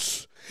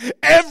don'ts.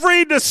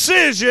 Every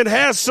decision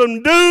has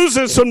some do's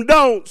and some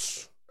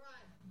don'ts.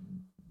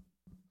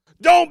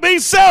 Don't be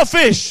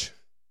selfish.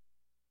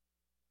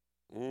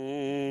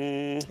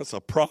 That's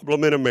a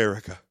problem in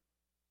America.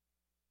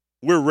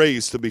 We're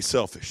raised to be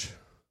selfish.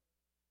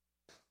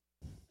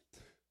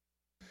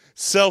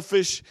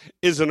 Selfish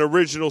is an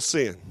original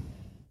sin.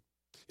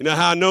 You know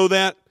how I know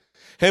that?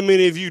 How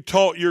many of you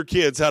taught your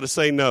kids how to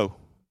say no?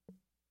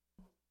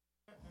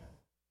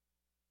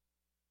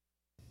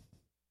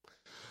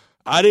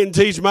 I didn't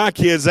teach my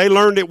kids. They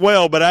learned it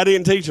well, but I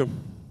didn't teach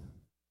them.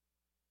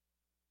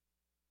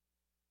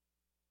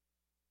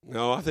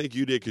 No, I think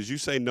you did because you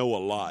say no a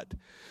lot.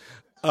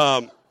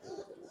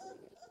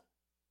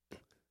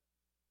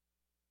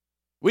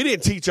 We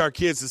didn't teach our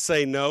kids to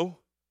say no.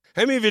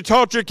 How many of you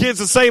taught your kids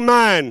to say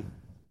mine?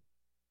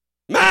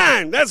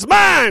 Mine, that's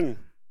mine.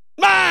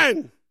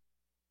 Mine.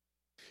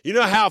 You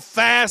know how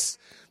fast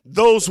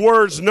those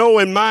words no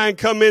and mine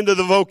come into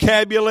the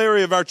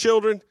vocabulary of our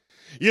children?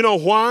 You know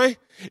why?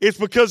 It's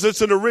because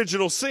it's an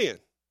original sin.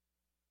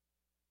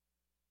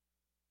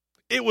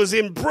 It was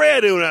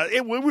inbred in us.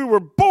 We were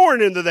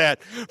born into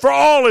that. For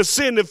all has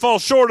sinned and fall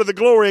short of the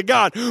glory of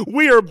God.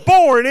 We are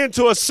born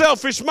into a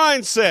selfish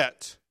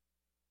mindset.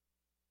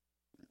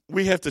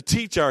 We have to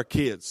teach our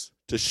kids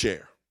to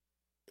share.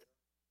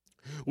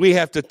 We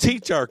have to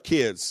teach our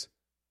kids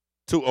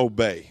to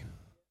obey.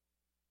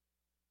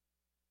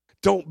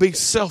 Don't be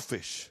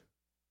selfish.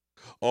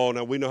 Oh,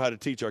 now we know how to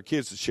teach our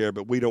kids to share,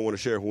 but we don't want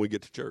to share when we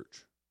get to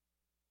church.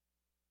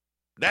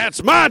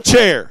 That's my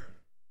chair.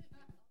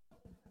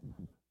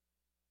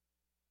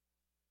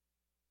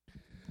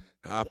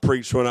 I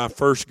preached when I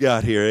first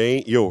got here. It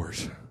ain't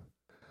yours.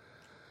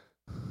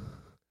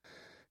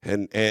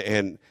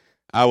 And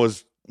I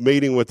was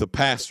meeting with the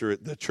pastor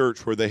at the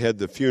church where they had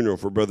the funeral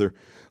for Brother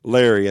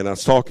Larry, and I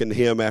was talking to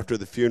him after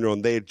the funeral,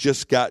 and they had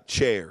just got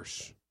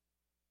chairs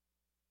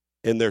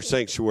in their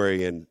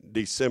sanctuary in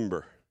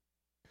December.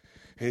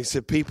 And he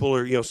said, people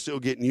are, still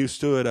getting used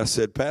to it. I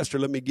said, Pastor,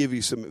 let me give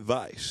you some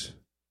advice.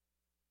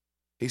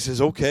 He says,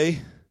 okay.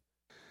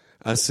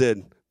 I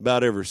said,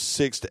 about every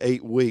 6 to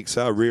 8 weeks,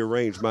 I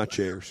rearrange my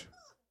chairs.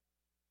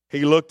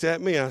 He looked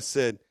at me.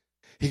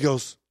 He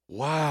goes,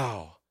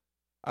 wow.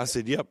 I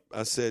said, yep.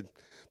 I said,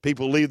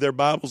 people leave their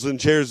Bibles in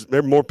chairs. There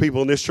are more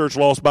people in this church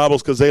lost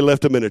Bibles because they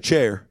left them in a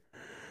chair.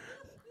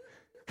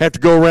 Have to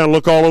go around and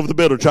look all over the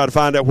building, try to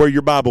find out where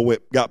your Bible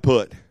got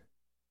put.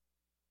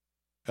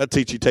 That'll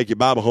teach you to take your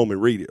Bible home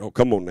and read it. Oh,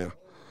 come on now.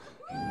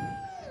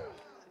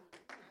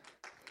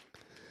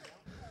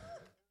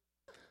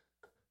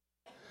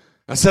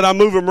 I said I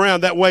move them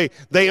around that way.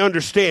 They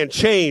understand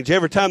change.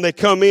 Every time they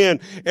come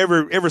in,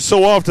 every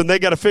so often, they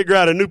got to figure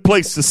out a new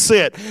place to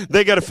sit.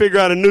 They got to figure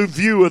out a new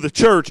view of the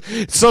church.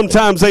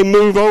 Sometimes they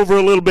move over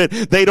a little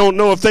bit. They don't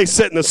know if they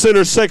sit in the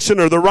center section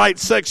or the right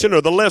section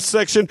or the left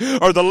section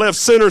or the left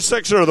center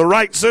section or the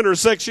right center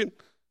section.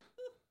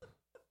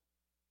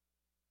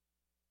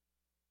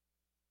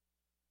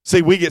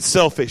 See, we get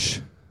selfish.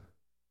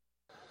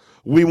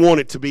 We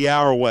want it to be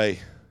our way.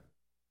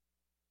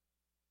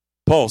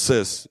 Paul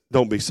says,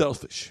 don't be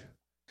selfish.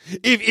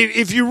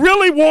 If you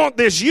really want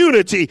this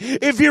unity,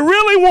 if you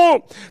really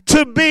want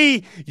to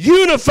be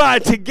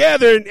unified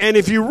together, and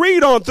if you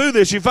read on through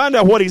this, you find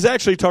out what he's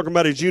actually talking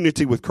about is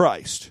unity with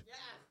Christ.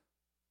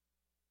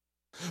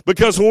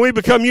 Because when we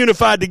become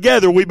unified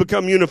together, we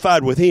become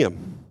unified with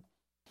him.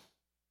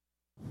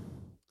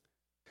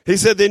 He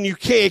said, then it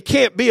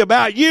can't be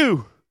about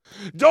you.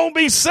 Don't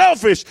be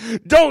selfish.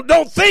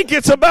 Don't think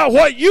it's about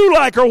what you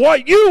like or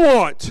what you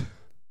want.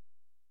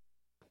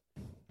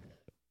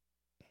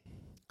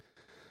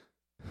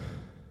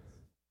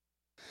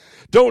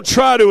 Don't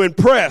try to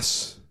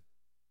impress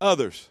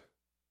others.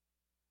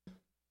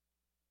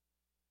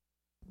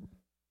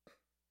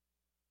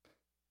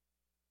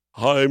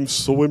 I'm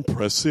so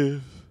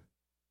impressive.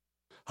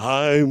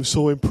 I'm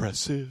so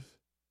impressive.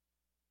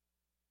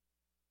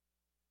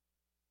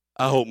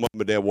 I hope Mom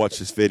and Dad watch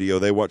this video.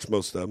 They watch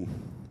most of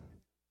them.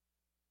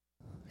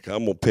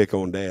 I'm going to pick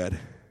on Dad.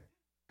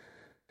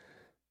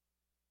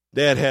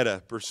 Dad had a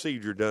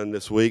procedure done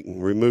this week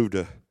and removed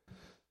a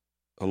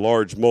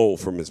large mole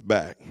from his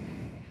back.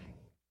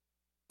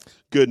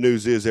 Good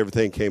news is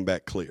everything came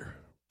back clear.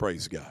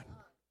 Praise God.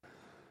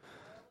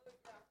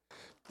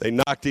 They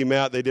knocked him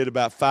out. They did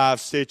about 5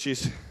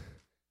 stitches.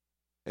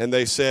 And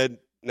they said,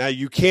 now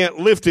you can't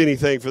lift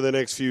anything for the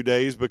next few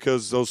days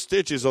because those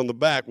stitches on the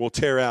back will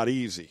tear out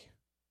easy.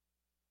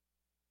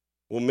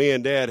 Well, me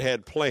and Dad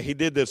had plans. He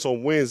did this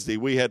on Wednesday.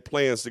 We had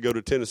plans to go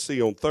to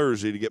Tennessee on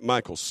Thursday to get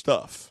Michael's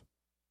stuff.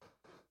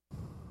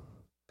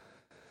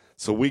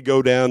 So we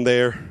go down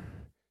there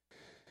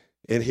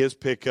in his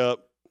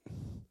pickup.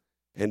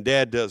 And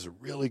Dad does a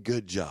really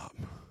good job.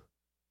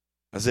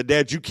 I said,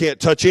 Dad, you can't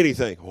touch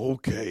anything.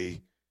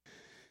 Okay.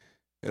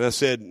 And I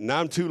said,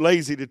 I'm too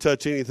lazy to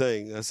touch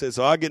anything. I said,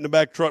 so I'll get in the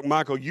back truck.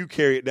 Michael, you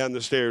carry it down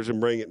the stairs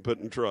and bring it and put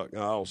it in the truck.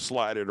 I'll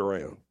slide it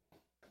around.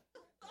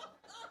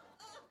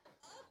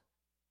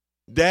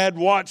 Dad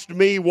watched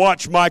me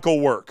watch Michael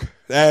work.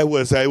 It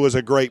was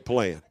a great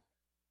plan.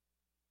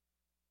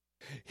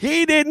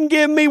 He didn't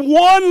give me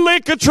one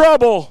lick of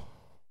trouble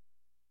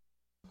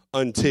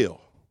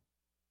until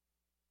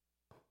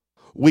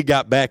we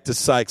got back to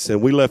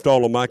Sikeston. We left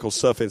all of Michael's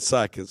stuff in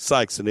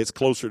Sikeston. It's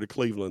closer to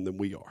Cleveland than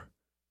we are.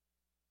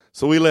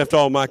 So we left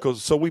all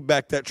Michael's. So we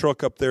backed that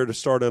truck up there to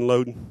start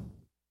unloading.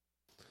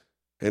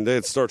 And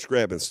Dad starts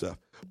grabbing stuff.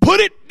 Put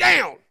it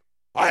down.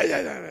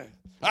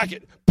 I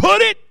can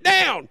put it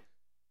down.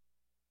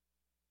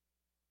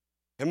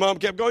 And Mom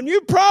kept going,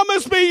 you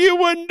promised me you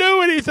wouldn't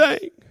do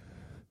anything.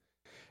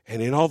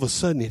 And then all of a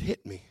sudden it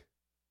hit me.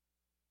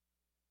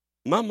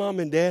 My mom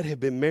and dad have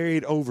been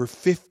married over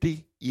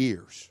 50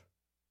 years.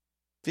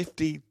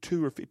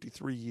 52 or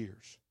 53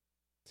 years.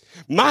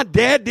 My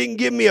dad didn't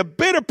give me a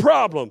bit of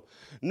problem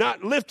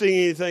not lifting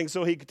anything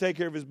so he could take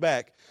care of his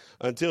back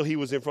until he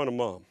was in front of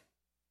Mom.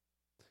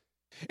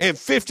 And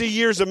 50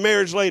 years of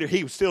marriage later,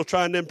 he was still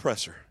trying to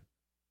impress her.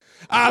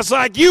 I was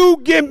like, you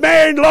get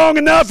married long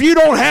enough, you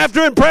don't have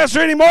to impress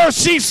her anymore.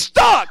 She's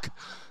stuck.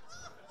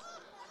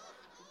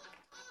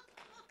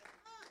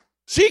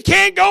 She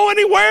can't go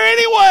anywhere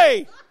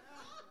anyway.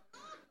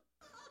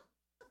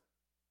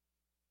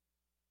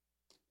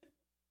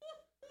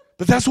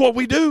 But that's what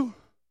we do.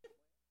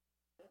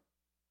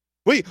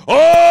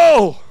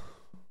 I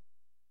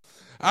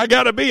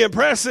got to be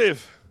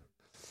impressive.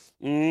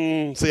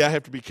 See, I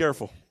have to be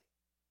careful.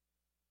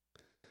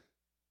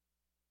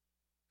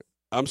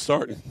 I'm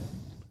starting.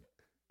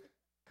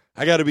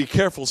 I got to be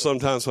careful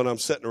sometimes when I'm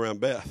sitting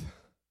around Beth.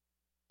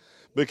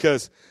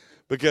 Because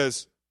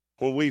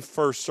when we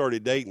first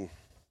started dating,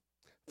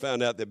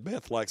 found out that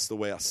Beth likes the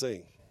way I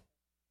sing.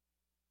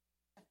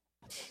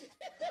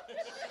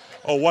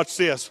 Oh, watch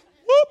this.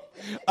 Whoop.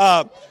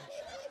 I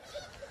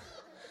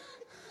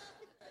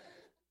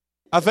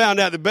found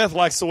out that Beth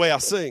likes the way I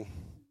sing.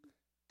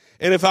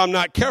 And if I'm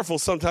not careful,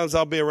 sometimes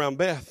I'll be around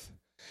Beth.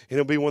 And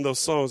it'll be one of those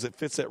songs that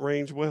fits that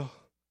range well.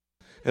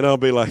 And I'll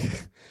be like,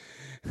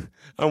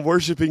 I'm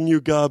worshiping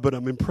you, God, but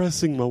I'm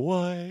impressing my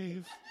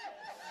wife.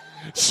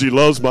 She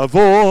loves my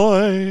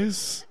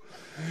voice.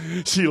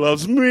 She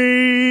loves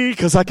me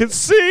because I can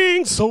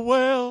sing so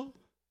well.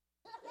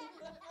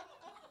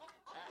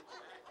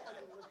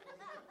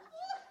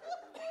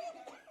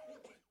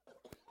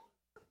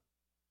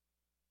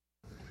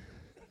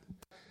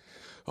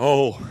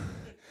 Oh,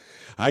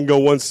 I can go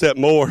one step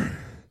more.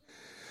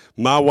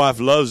 My wife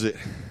loves it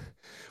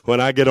when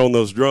I get on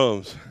those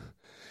drums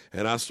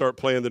and I start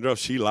playing the drums.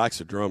 She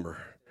likes a drummer.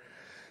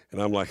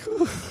 And I'm like,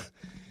 I'm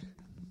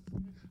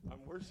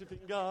worshiping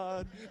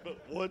God, but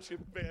watch it,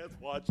 Beth,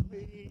 watch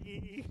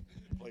me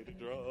play the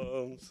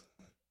drums.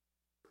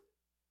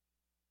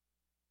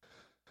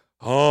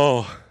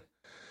 Oh,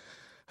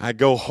 I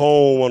go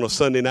home on a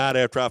Sunday night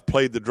after I've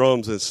played the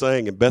drums and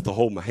sang, and Beth will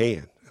hold my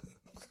hand.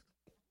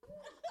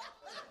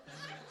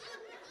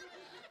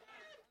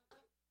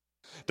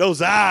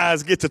 Those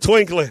eyes get to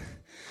twinkling.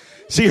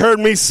 She heard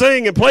me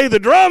sing and play the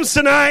drums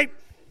tonight.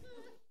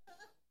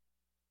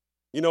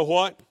 You know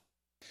what?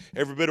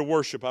 Every bit of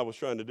worship I was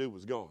trying to do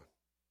was gone.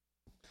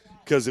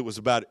 Because it was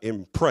about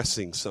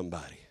impressing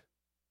somebody.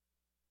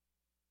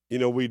 You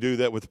know, we do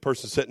that with the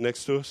person sitting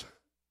next to us.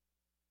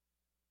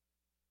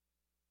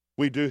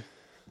 We do.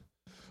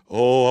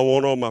 Oh, I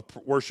want all my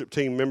worship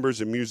team members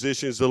and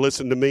musicians to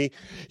listen to me.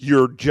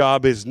 Your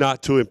job is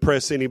not to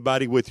impress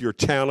anybody with your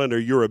talent or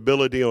your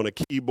ability on a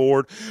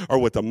keyboard or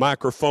with a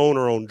microphone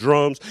or on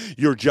drums.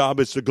 Your job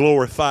is to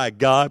glorify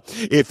God.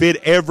 If it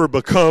ever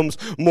becomes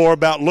more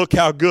about look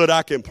how good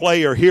I can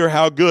play or hear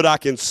how good I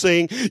can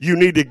sing, you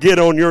need to get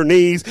on your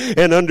knees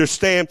and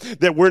understand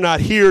that we're not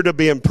here to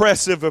be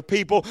impressive of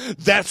people.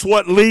 That's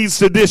what leads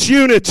to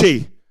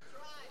disunity.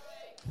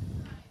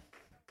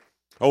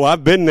 Oh,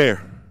 I've been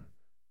there.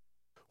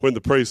 When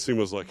the praise team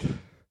was like,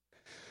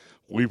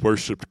 we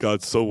worshiped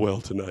God so well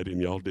tonight and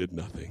y'all did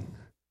nothing.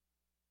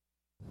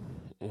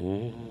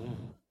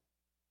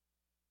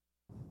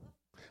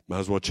 Might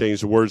as well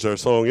change the words of our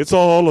song. It's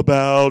all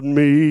about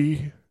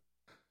me.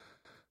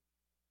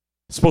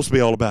 It's supposed to be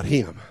all about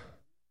him.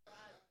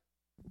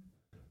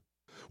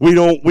 We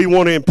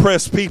want to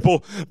impress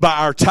people by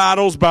our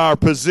titles, by our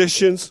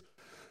positions,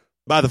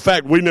 by the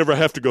fact we never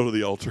have to go to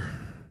the altar.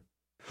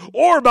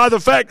 Or by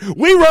the fact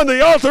we run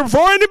the altar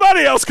before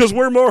anybody else because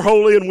we're more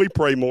holy and we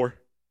pray more.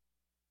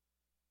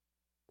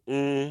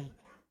 We've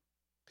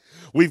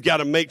got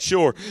to make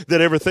sure that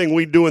everything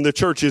we do in the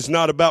church is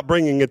not about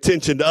bringing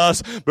attention to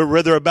us, but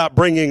rather about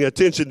bringing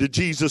attention to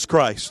Jesus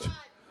Christ.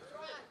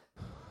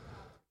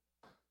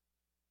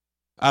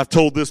 I've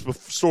told this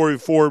story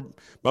before,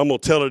 but I'm going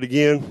to tell it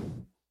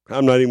again.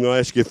 I'm not even going to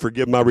ask you to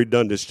forgive my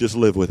redundancy. Just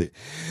live with it.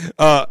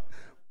 I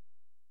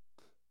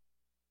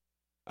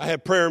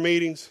had prayer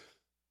meetings.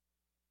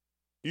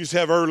 Used to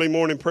have early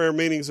morning prayer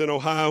meetings in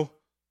Ohio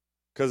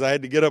because I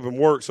had to get up and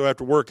work. So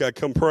after work, I'd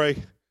come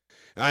pray.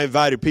 I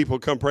invited people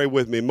to come pray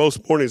with me.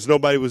 Most mornings,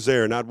 nobody was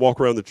there, and I'd walk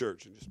around the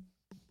church and just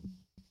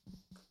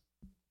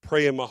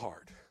pray in my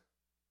heart.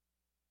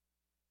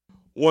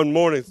 One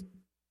morning,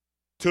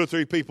 2 or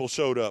 3 people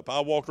showed up.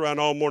 I walked around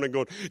all morning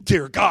going,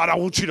 dear God, I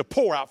want you to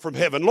pour out from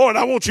heaven. Lord,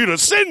 I want you to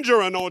send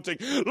your anointing.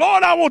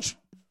 Lord, I want you.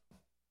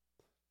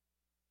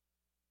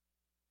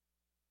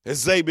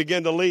 As they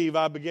began to leave,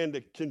 I began to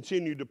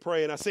continue to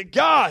pray. And I said,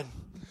 God,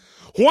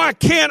 why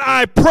can't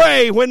I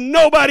pray when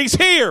nobody's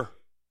here?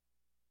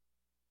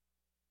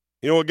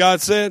 You know what God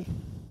said?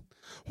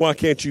 Why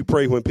can't you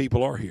pray when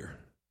people are here?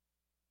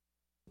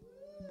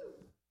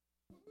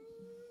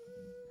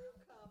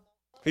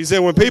 He said,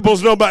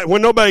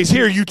 when nobody's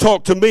here, you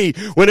talk to me.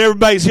 When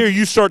everybody's here,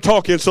 you start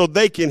talking so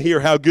they can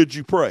hear how good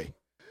you pray.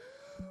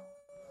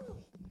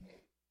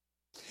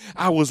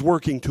 I was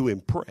working to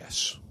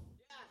impress.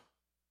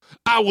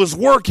 I was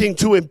working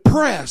to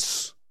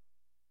impress.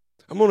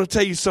 I'm going to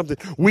tell you something.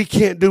 We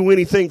can't do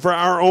anything for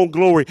our own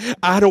glory.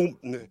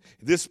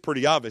 This is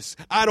pretty obvious.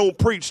 I don't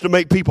preach to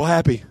make people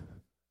happy.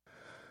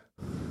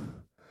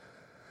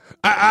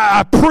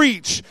 I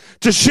preach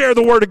to share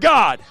the word of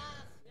God.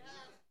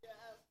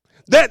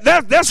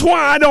 That's why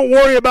I don't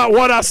worry about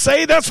what I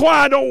say. That's why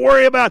I don't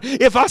worry about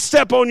if I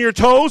step on your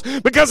toes,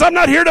 because I'm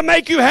not here to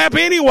make you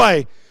happy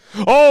anyway.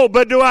 Oh,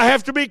 but do I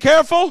have to be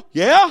careful?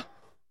 Yeah.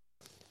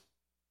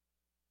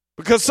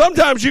 Because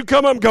sometimes you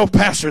come up and go,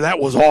 Pastor, that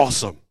was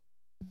awesome.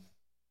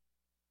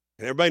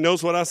 And everybody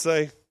knows what I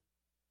say.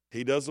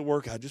 He does the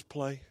work. I just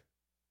play.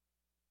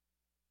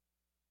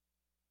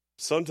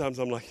 Sometimes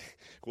I'm like,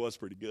 well, that's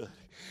pretty good.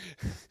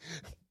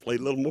 Play a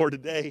little more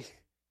today.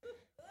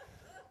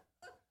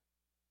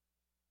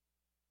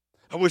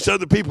 I wish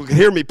other people could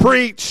hear me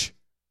preach.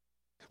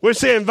 Wish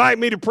they invite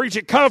me to preach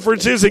at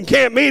conferences and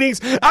camp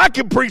meetings. I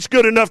can preach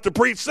good enough to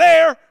preach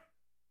there.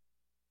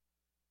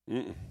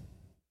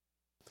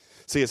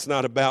 See, it's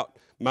not about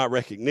my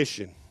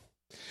recognition.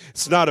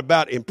 It's not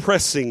about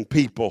impressing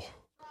people.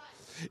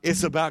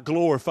 It's about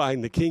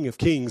glorifying the King of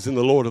Kings and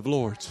the Lord of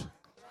Lords.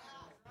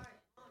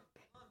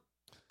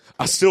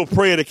 I still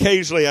pray it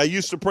occasionally. I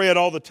used to pray it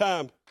all the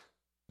time.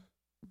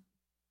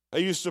 I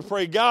used to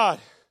pray, God,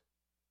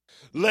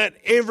 let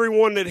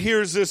everyone that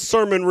hears this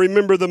sermon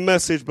remember the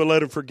message, but let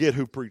them forget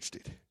who preached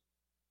it.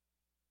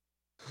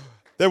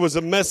 There was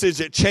a message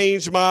that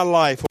changed my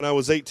life when I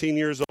was 18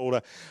 years old.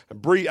 I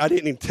didn't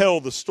even tell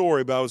the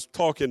story, but I was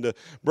talking to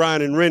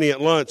Brian and Rennie at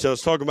lunch. I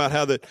was talking about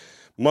how that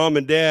Mom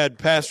and Dad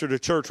pastored a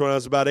church when I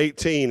was about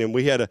 18, and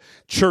we had a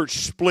church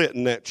split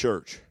in that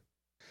church.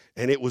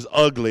 And it was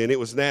ugly, and it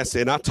was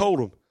nasty. And I told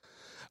them,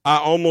 I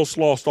almost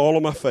lost all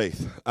of my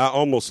faith. I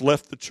almost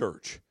left the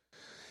church.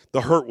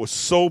 The hurt was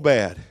so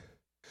bad.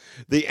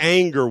 The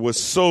anger was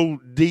so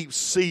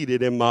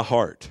deep-seated in my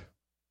heart.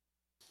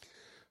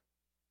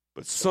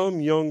 But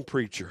some young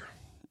preacher,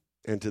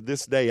 and to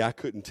this day I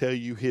couldn't tell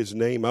you his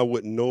name. I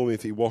wouldn't know him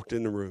if he walked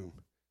in the room.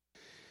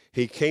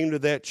 He came to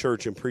that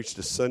church and preached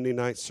a Sunday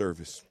night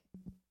service.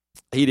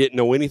 He didn't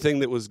know anything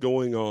that was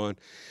going on,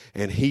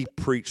 and he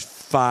preached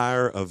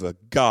fire of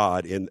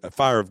God in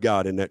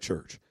that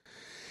church.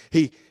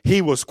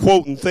 He was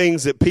quoting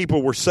things that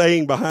people were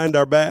saying behind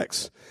our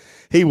backs.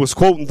 He was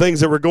quoting things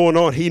that were going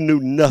on. He knew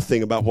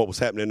nothing about what was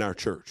happening in our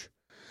church.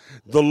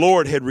 The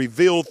Lord had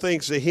revealed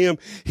things to him.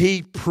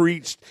 He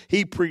preached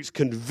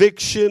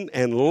conviction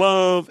and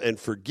love and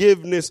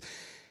forgiveness.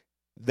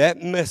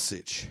 That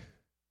message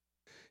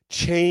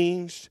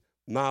changed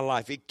my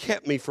life. It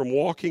kept me from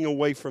walking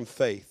away from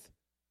faith.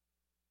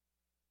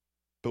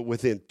 But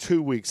within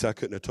 2 weeks, I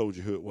couldn't have told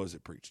you who it was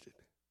that preached it.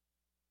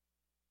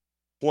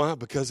 Why?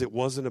 Because it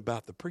wasn't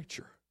about the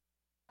preacher.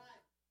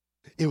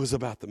 It was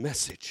about the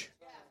message.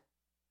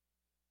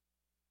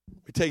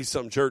 Let me tell you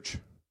something, church.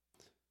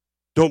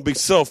 Don't be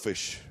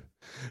selfish.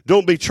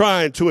 Don't be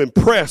trying to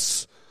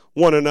impress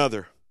one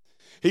another.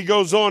 He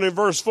goes on in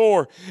verse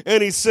 4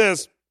 and he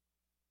says,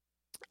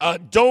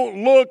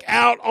 don't look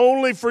out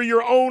only for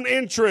your own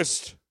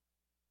interest.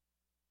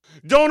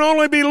 Don't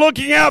only be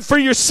looking out for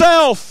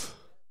yourself.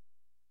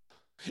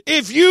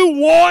 If you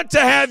want to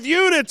have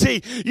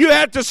unity, you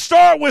have to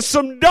start with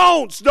some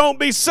don'ts. Don't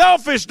be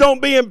selfish.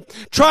 Don't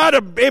try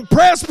to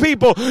impress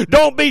people.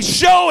 Don't be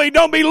showy.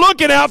 Don't be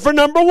looking out for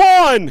number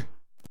one.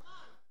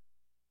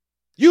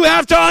 You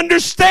have to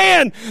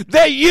understand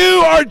that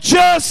you are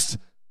just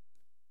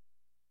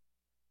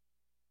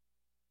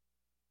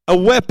a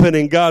weapon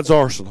in God's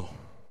arsenal.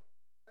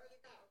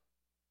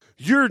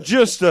 You're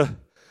just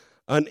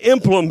an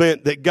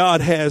implement that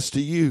God has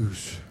to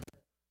use.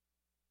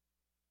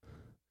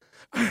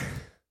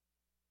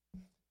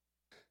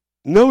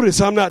 Notice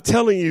I'm not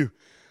telling you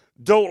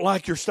don't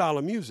like your style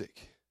of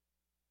music.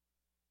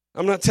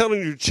 I'm not telling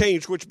you to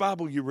change which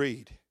Bible you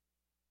read.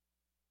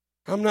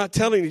 I'm not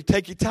telling you to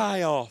take your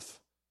tie off.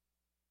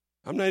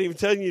 I'm not even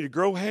telling you to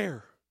grow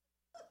hair.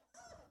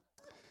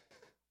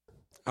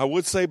 I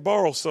would say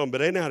borrow some, but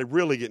they know how to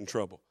really get in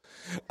trouble.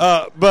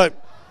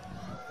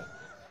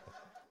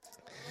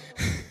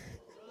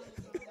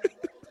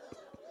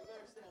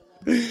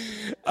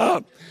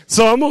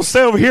 So I'm going to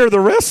stay over here the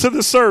rest of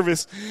the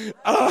service.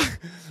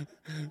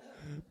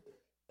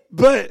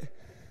 But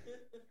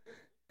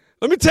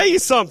let me tell you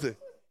something.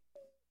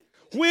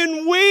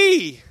 When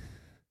we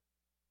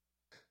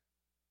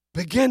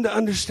begin to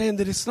understand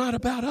that it's not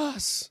about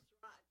us.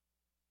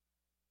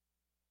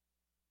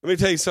 Let me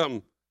tell you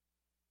something.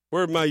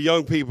 Where are my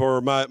young people, or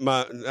I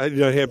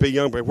don't have to be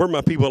young people, where are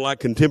my people that like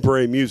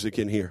contemporary music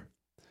in here?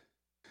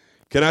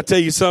 Can I tell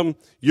you something?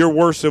 You're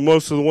worse than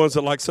most of the ones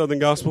that like Southern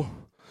Gospel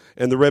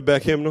and the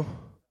Redback Hymnal.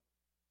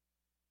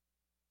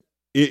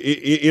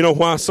 You know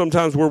why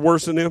sometimes we're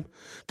worse than them?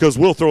 Because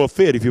we'll throw a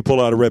fit if you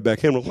pull out a Redback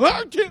Hymnal.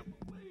 I can't believe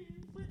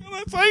we're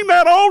going to sing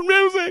that old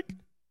music.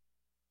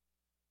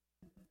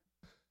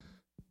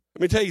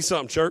 Let me tell you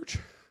something, church.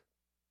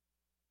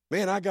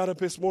 Man, I got up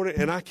this morning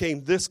and I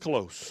came this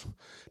close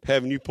to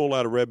having you pull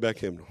out a Redback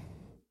Hymnal.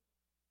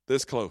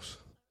 This close.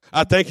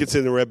 I think it's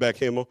in the Redback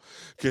Hymnal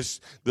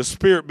because the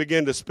Spirit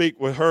began to speak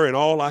with her, and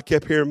all I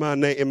kept hearing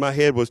in my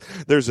head was,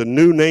 there's a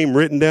new name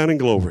written down in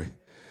glory,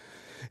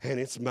 and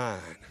it's mine.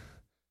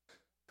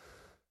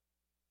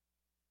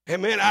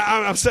 And man,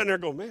 I'm sitting there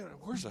going, man,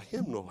 where's the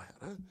hymnal at?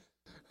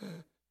 I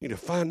need to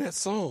find that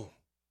song.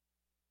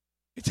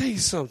 Let me tell you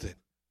something.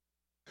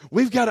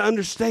 We've got to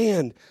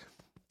understand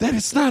that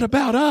it's not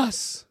about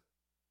us.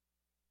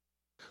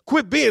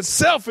 Quit being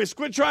selfish.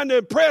 Quit trying to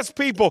impress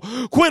people.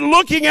 Quit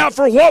looking out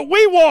for what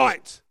we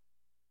want.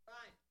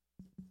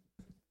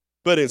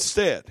 But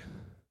instead,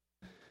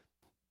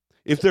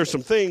 if there's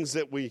some things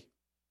that we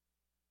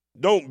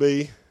don't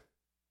be,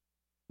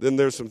 then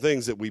there's some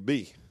things that we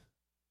be.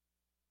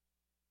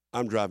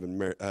 I'm driving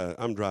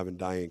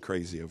Diane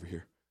crazy over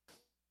here.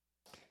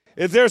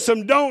 If there's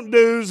some don't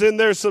do's, then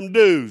there's some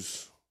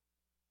do's.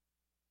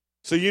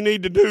 So you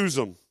need to do's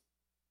them.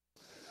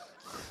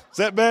 Is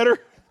that better?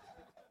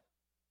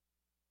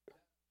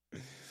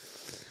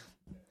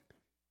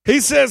 He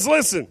says,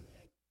 listen.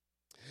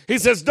 He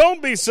says,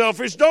 don't be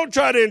selfish. Don't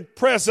try to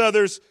impress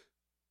others.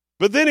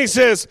 But then he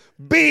says,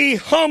 be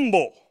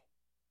humble.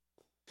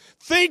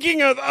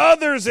 Thinking of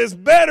others is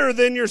better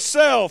than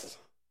yourself.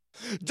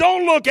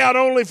 Don't look out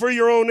only for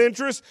your own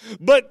interest,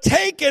 but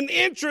take an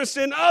interest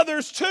in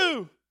others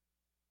too.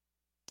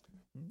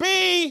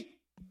 Be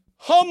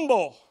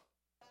humble.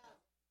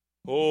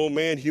 Oh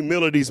man,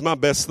 humility's my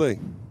best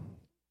thing.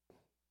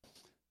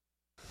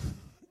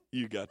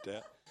 You got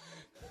that.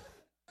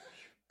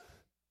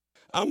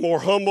 I'm more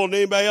humble than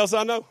anybody else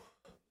I know.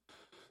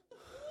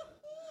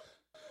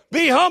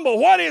 Be humble.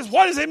 What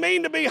does it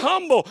mean to be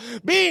humble?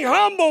 Being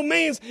humble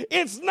means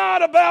it's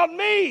not about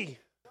me.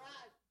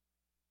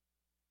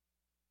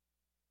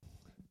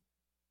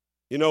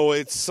 You know,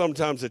 it's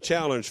sometimes a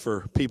challenge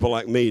for people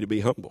like me to be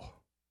humble.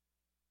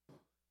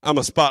 I'm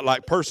a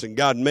spotlight person.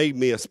 God made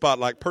me a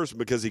spotlight person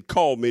because he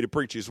called me to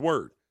preach his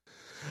word.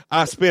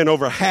 I spend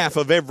over half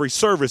of every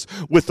service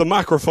with the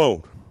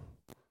microphone.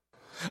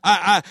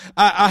 I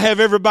have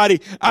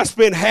everybody, I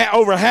spend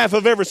over half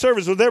of every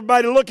service with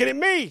everybody looking at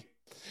me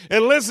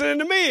and listening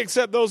to me,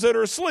 except those that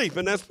are asleep,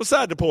 and that's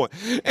beside the point.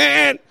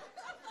 And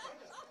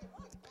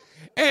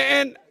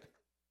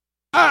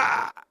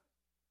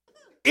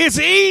it's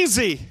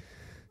easy.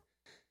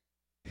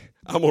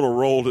 I'm on a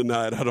roll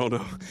tonight. I don't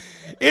know.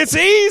 It's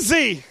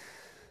easy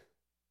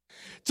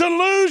to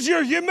lose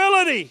your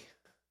humility.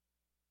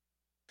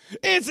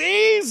 It's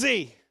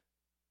easy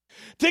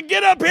to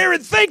get up here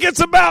and think it's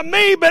about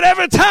me, but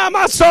every time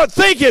I start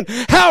thinking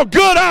how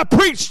good I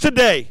preached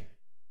today,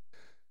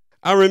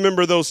 I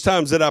remember those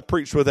times that I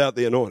preached without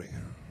the anointing.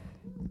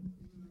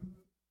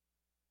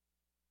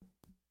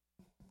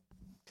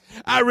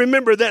 I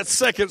remember that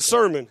second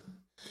sermon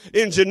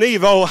in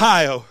Geneva,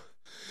 Ohio,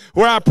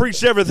 where I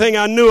preached everything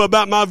I knew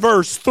about my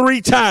verse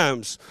 3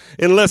 times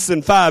in less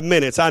than 5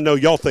 minutes. I know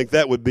y'all think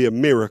that would be a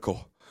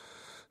miracle.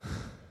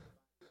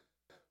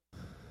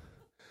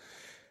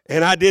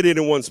 And I did it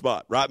in one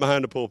spot, right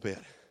behind the pulpit.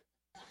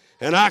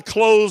 And I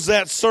closed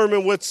that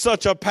sermon with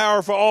such a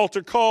powerful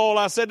altar call.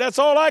 I said, that's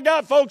all I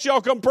got, folks. Y'all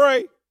come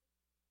pray.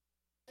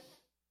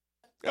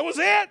 That was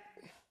it.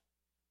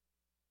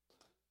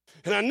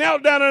 And I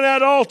knelt down on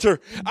that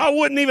altar. I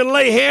wouldn't even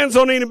lay hands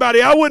on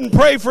anybody. I wouldn't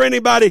pray for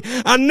anybody.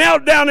 I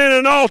knelt down in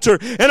an altar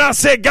and I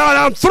said, God,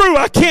 I'm through.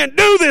 I can't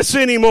do this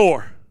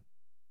anymore.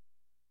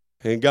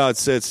 And God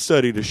said,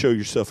 study to show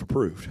yourself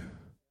approved.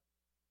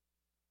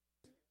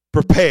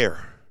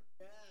 Prepare.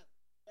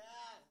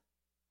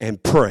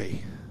 And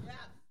pray.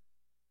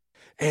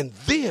 And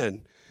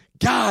then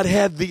God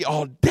had the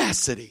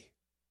audacity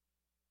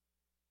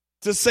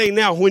to say,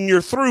 now when you're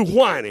through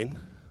whining,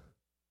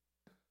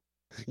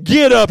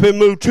 get up and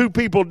move 2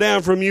 people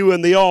down from you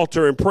in the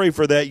altar and pray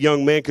for that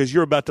young man because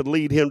you're about to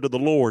lead him to the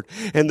Lord.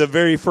 And the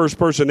very first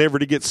person ever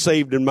to get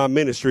saved in my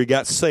ministry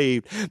got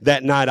saved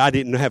that night. I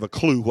didn't have a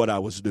clue what I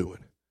was doing.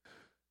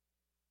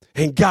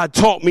 And God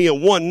taught me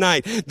in one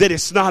night that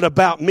it's not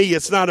about me.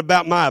 It's not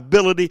about my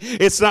ability.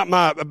 It's not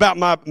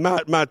about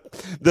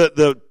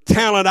the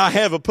talent I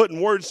have of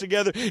putting words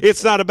together.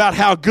 It's not about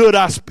how good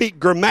I speak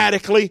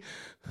grammatically.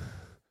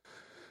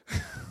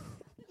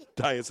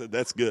 Diane said,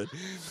 that's good.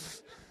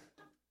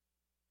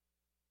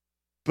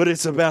 But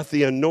it's about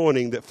the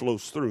anointing that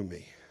flows through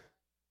me.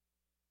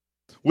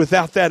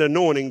 Without that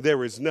anointing,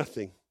 there is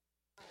nothing.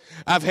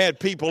 I've had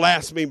people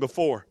ask me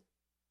before,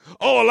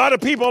 oh, a lot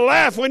of people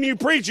laugh when you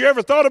preach. You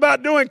ever thought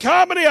about doing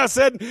comedy? I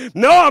said,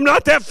 no, I'm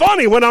not that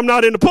funny when I'm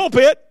not in the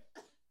pulpit.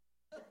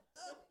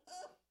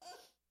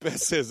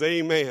 Beth says,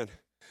 amen.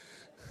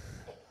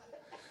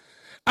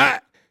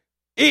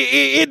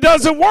 It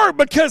doesn't work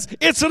because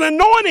it's an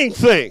anointing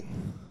thing.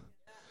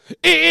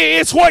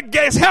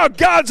 It's how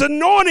God's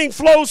anointing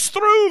flows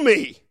through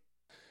me.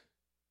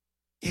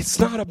 It's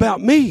not about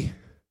me.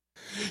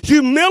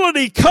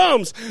 Humility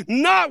comes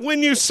not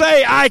when you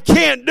say, I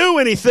can't do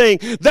anything.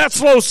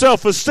 That's low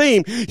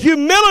self-esteem.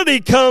 Humility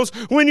comes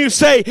when you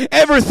say,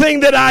 everything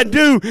that I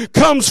do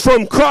comes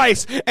from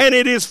Christ, and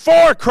it is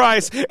for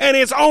Christ, and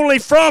it's only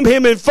from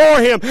Him and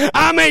for Him.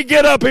 I may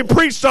get up and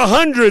preach to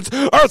hundreds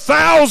or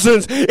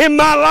thousands. In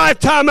my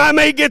lifetime, I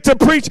may get to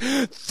preach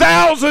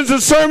thousands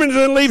of sermons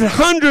and leave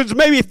hundreds,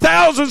 maybe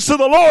thousands to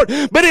the Lord,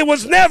 but it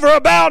was never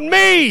about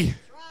me.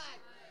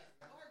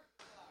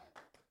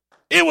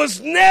 It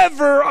was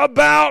never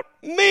about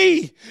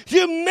me.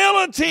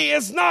 Humility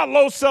is not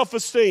low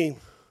self-esteem.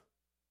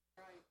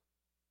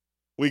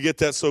 We get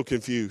that so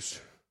confused.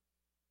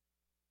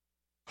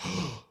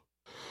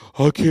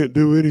 I can't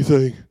do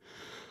anything.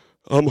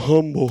 I'm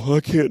humble. I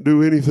can't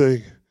do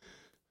anything.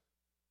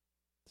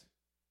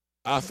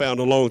 I found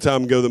a long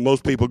time ago that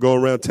most people go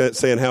around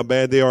saying how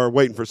bad they are,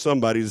 waiting for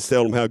somebody to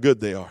tell them how good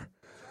they are.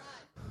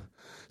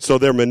 So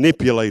they're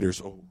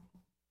manipulators. Oh.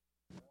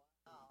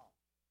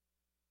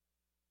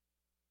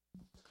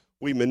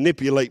 We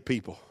manipulate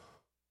people.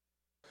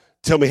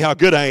 Tell me how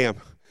good I am,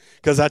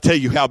 because I tell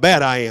you how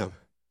bad I am.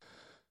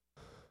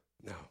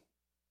 No.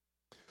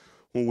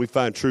 When we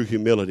find true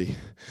humility,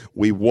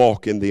 we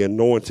walk in the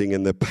anointing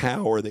and the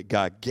power that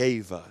God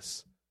gave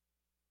us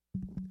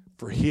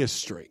for His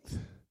strength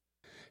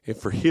and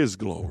for His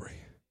glory.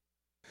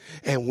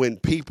 And when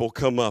people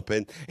come up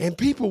and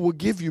people will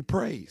give you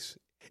praise,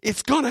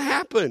 it's going to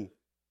happen.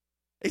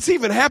 It's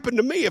even happened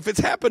to me. If it's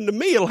happened to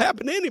me, it'll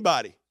happen to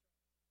anybody.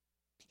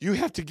 You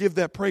have to give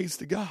that praise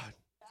to God.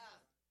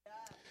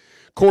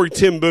 Corrie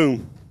ten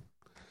Boom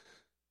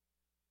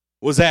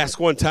was asked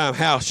one time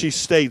how she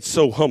stayed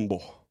so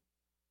humble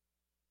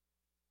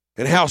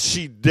and how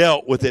she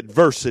dealt with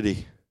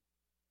adversity.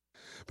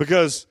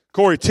 Because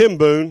Corrie ten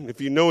Boom, if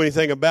you know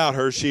anything about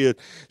her, she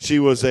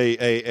was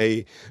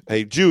a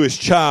Jewish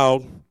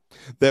child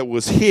that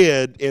was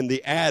hid in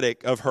the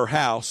attic of her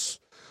house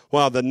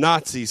while the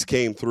Nazis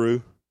came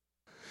through.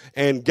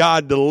 And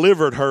God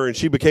delivered her, and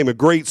she became a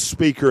great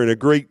speaker and a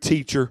great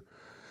teacher.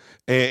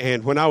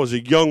 And when I was a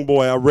young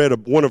boy, I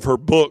read one of her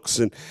books.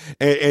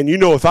 And you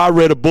know, if I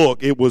read a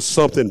book, it was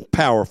something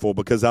powerful,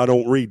 because I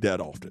don't read that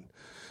often.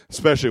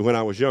 Especially when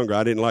I was younger.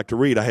 I didn't like to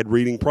read. I had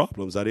reading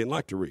problems. I didn't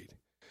like to read.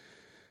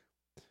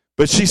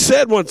 But she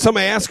said, when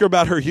somebody asked her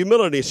about her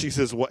humility, she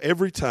says, well,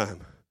 every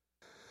time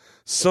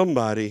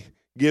somebody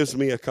gives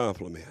me a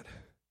compliment,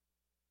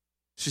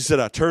 she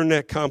said, I turn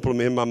that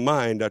compliment in my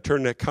mind, I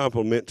turn that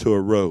compliment to a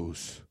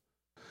rose,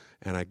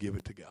 and I give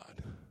it to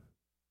God.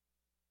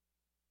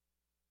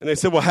 And they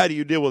said, well, how do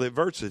you deal with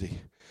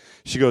adversity?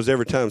 She goes,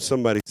 every time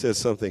somebody says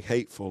something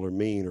hateful or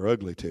mean or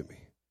ugly to me,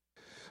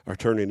 I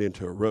turn it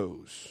into a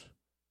rose,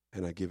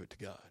 and I give it to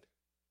God.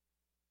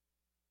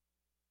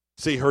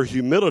 See, her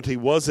humility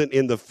wasn't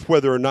in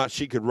whether or not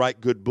she could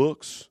write good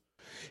books.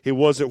 It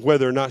wasn't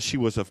whether or not she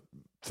was a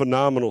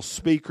phenomenal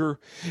speaker.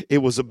 It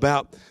was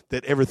about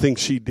that everything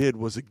she did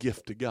was a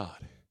gift to God.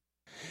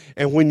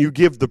 And when you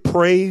give the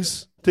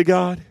praise to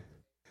God,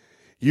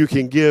 you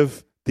can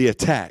give the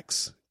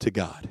attacks to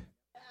God.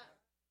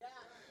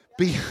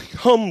 Be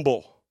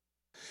humble.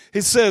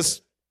 It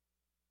says,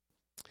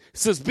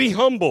 be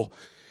humble.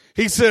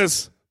 He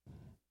says,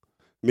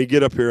 let me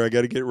get up here. I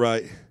got to get it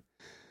right.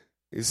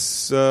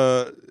 It's,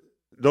 don't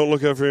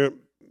look up here.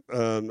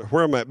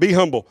 Where am I? Be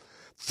humble.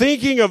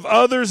 Thinking of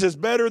others is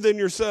better than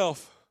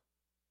yourself.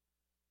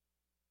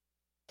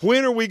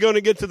 When are we going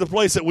to get to the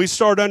place that we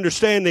start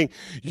understanding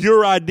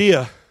your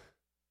idea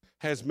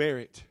has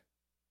merit?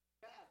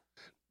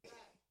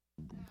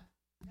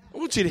 I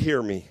want you to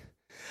hear me.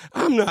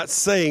 I'm not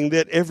saying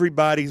that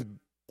everybody's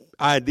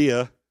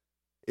idea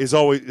is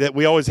always, that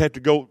we always have to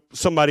go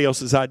somebody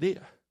else's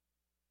idea.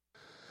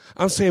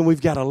 I'm saying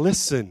we've got to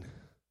listen.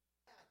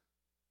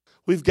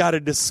 We've got to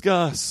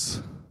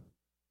discuss.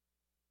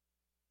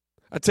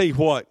 I tell you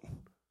what,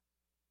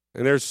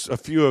 and there's a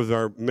few of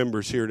our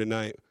members here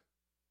tonight,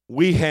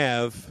 we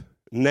have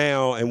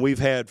now, and we've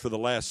had for the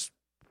last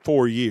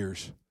 4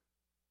 years,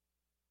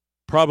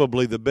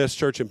 probably the best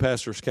church and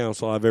pastors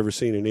council I've ever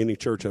seen in any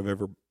church I've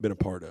ever been a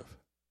part of.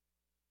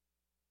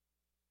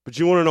 But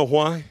you want to know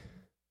why?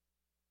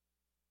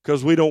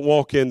 Because we don't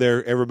walk in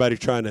there, everybody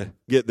trying to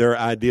get their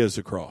ideas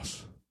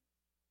across.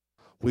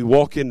 We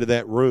walk into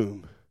that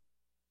room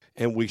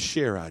and we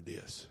share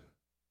ideas.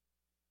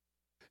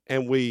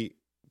 And we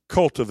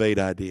cultivate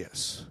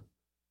ideas.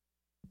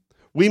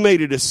 We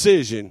made a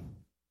decision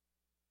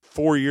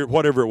 4 years,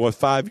 whatever it was,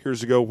 5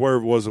 years ago,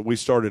 wherever it was that we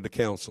started a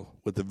council,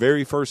 with the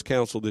very first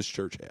council this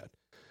church had.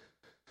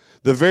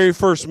 The very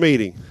first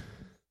meeting,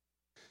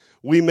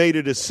 we made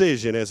a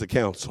decision as a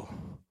council.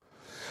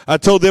 I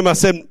told them, I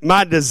said,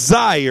 my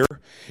desire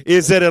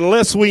is that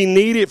unless we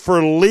need it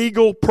for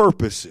legal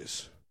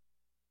purposes,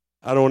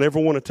 I don't ever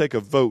want to take a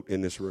vote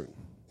in this room.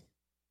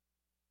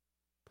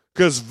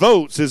 Because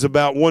votes is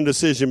about one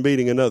decision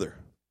beating another.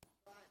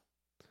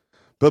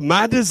 But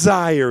my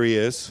desire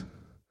is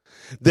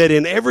that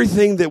in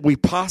everything that we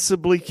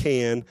possibly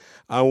can,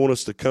 I want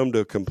us to come to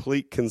a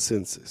complete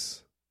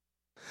consensus.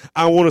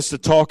 I want us to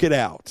talk it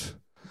out.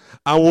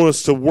 I want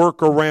us to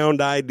work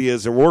around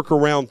ideas and work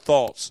around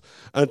thoughts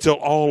until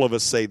all of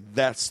us say,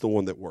 that's the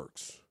one that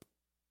works.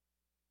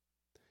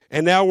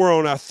 And now we're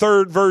on our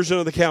third version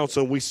of the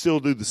council, and we still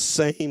do the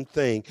same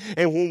thing.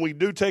 And when we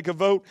do take a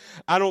vote,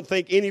 I don't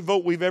think any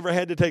vote we've ever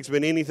had to take has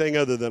been anything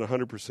other than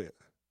 100%.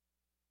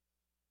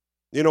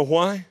 You know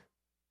why?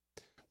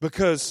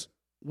 Because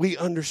we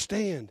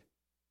understand,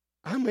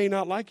 I may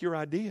not like your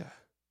idea.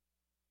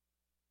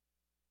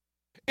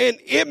 And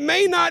it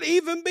may not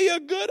even be a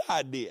good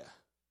idea.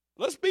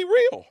 Let's be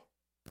real.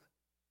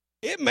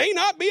 It may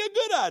not be a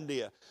good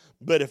idea.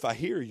 But if I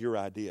hear your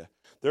idea,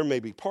 there may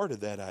be part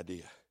of that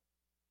idea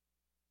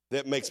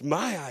that makes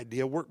my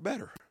idea work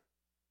better.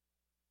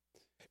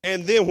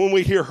 And then when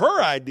we hear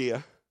her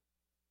idea,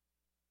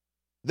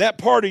 that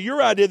part of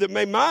your idea that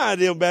made my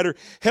idea better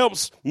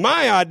helps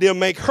my idea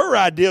make her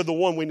idea the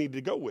one we need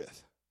to go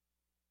with.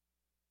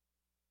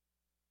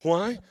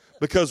 Why?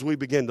 Because we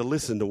begin to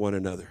listen to one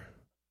another.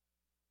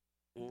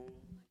 I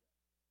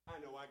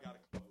know I got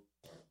to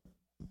close.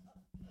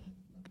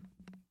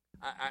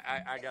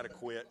 I got to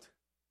quit.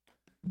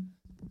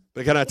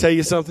 But can I tell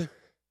you something?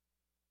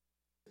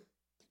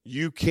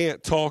 You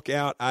can't talk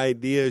out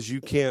ideas.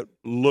 You can't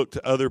look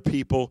to other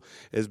people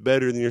as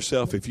better than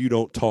yourself if you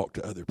don't talk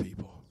to other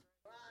people.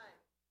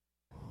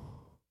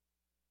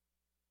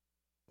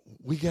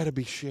 We got to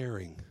be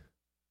sharing.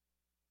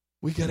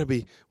 We got to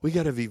be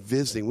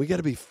visiting. We got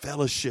to be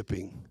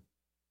fellowshipping.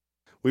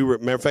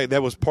 Matter of fact,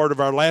 that was part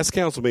of our last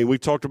council meeting. We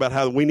talked about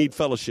how we need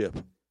fellowship.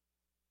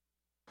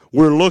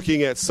 We're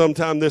looking at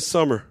sometime this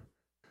summer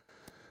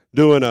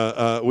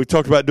we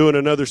talked about doing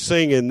another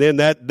singing, then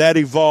that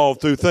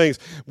evolved through things.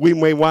 We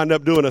may wind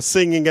up doing a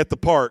singing at the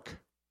park,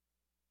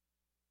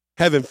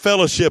 having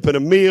fellowship and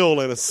a meal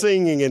and a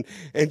singing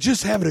and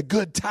just having a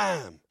good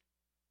time.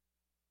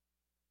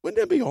 Wouldn't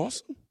that be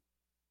awesome?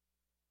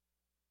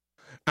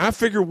 I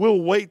figure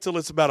we'll wait till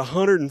it's about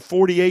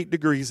 148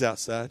 degrees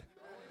outside.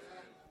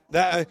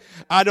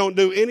 I don't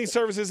do any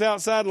services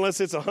outside unless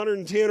it's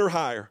 110 or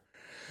higher.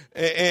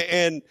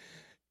 And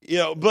you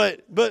know,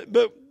 but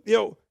you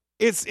know,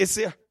 it's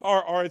see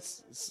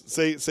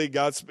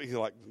God speaking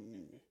like,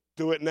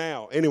 do it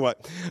now. Anyway,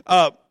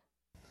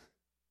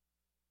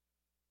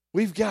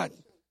 we got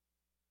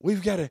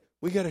a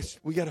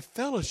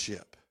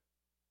fellowship.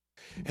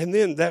 And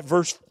then that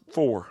verse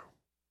 4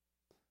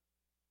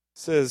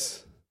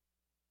 says,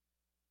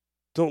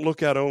 don't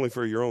look out only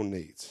for your own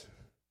needs,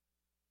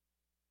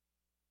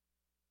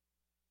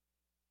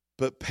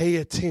 but pay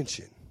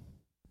attention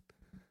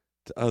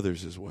to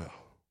others as well.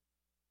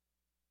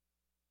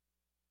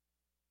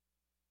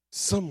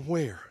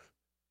 Somewhere,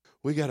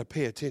 we got to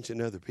pay attention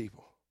to other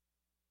people.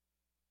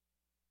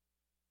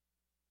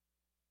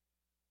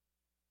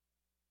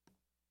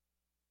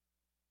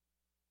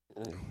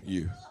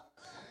 You.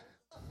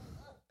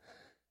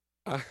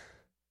 I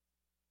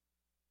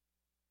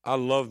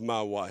love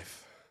my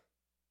wife.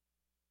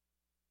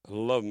 I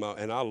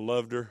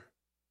loved her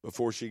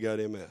before she got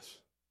MS.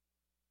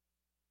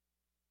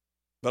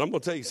 But I'm going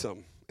to tell you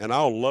something, and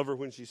I'll love her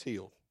when she's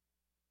healed.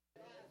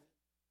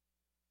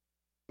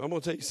 I'm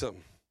going to tell you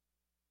something.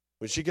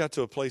 When she got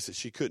to a place that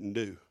she couldn't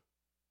do,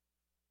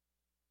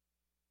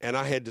 and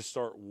I had to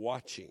start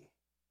watching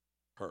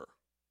her,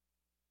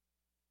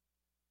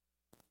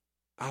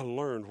 I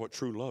learned what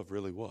true love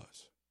really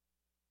was.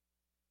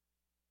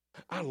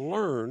 I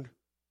learned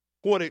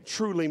what it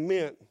truly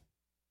meant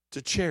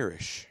to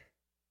cherish.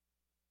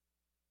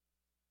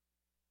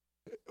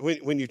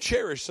 When you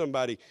cherish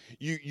somebody,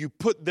 you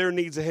put their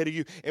needs ahead of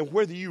you. And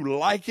whether you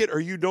like it or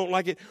you don't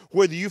like it,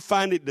 whether you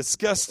find it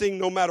disgusting,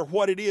 no matter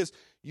what it is,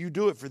 you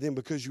do it for them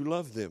because you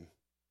love them.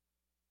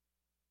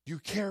 You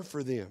care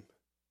for them.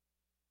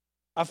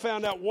 I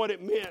found out what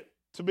it meant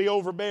to be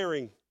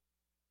overbearing.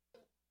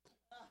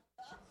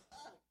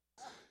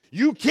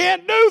 You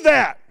can't do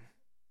that.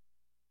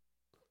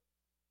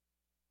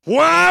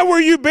 Why were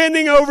you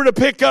bending over to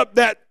pick up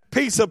that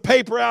piece of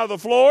paper out of the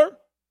floor?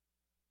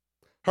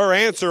 Her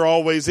answer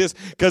always is,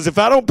 because if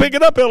I don't pick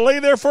it up, it'll lay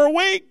there for a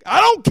week.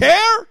 I don't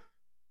care.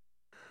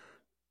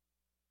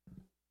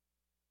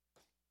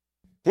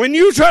 When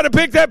you try to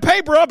pick that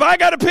paper up, I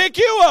got to pick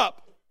you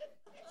up.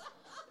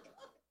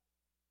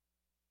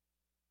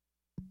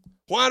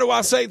 Why do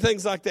I say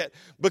things like that?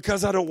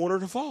 Because I don't want her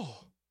to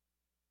fall.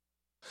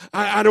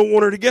 I don't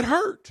want her to get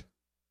hurt.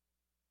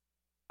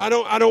 I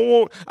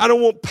don't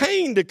want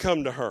pain to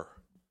come to her.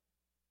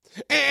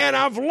 And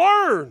I've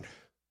learned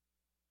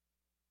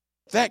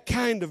that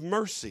kind of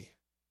mercy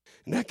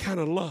and that kind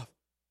of love.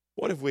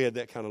 What if we had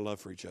that kind of love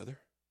for each other?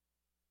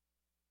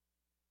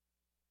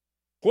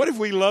 What if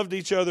we loved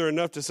each other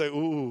enough to say,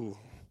 ooh,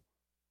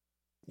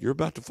 you're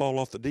about to fall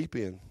off the deep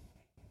end.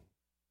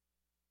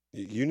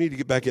 You need to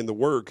get back in the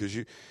Word because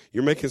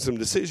you're making some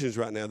decisions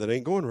right now that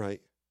ain't going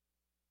right.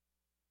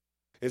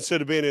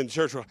 Instead of being in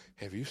church,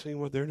 have you seen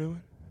what they're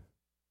doing?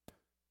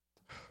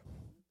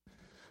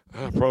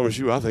 I promise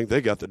you, I think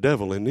they got the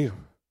devil in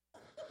them.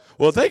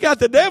 Well, if they got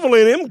the devil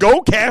in him,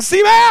 go cast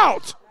him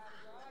out.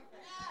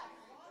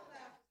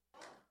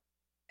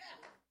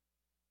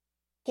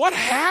 What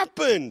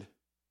happened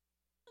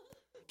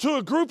to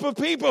a group of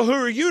people who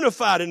are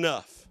unified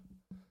enough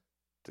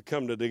to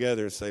come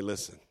together and say,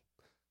 listen,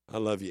 I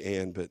love you,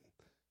 Ann, but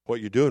what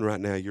you're doing right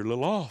now, you're a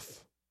little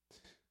off.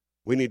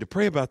 We need to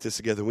pray about this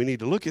together. We need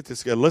to look at this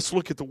together. Let's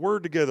look at the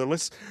Word together.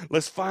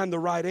 Let's find the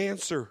right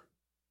answer.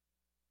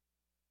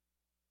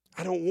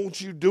 I don't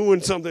want you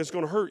doing something that's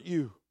going to hurt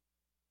you.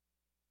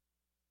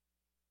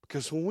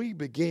 Because when we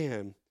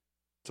began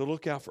to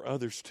look out for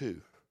others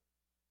too,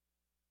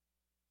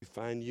 we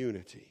find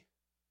unity.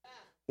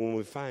 When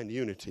we find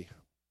unity,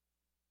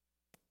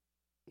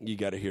 you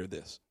got to hear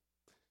this.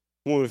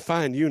 When we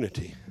find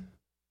unity,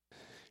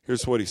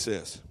 here's what he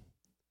says.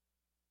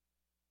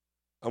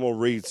 I'm going to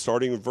read,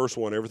 starting with verse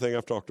 1, everything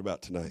I've talked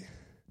about tonight.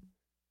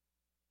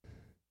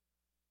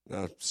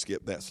 Now,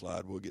 skip that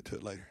slide. We'll get to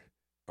it later.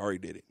 I already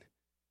did it.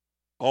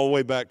 All the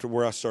way back to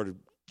where I started.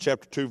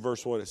 Chapter 2,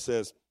 verse 1, it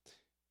says,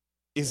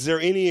 is there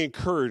any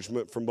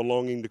encouragement from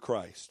belonging to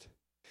Christ?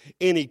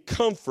 Any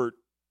comfort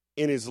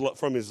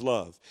from his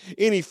love?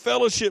 Any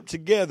fellowship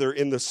together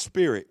in the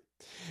Spirit?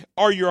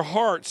 Are your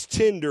hearts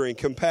tender and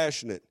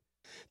compassionate?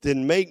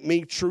 Then make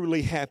me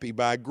truly happy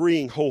by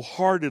agreeing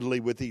wholeheartedly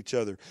with each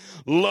other,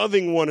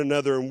 loving one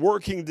another, and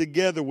working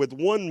together with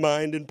one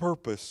mind and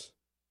purpose.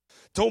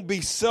 Don't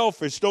be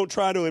selfish. Don't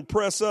try to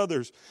impress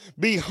others.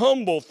 Be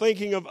humble,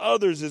 thinking of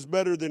others as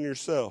better than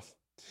yourself.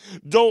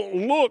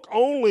 Don't look out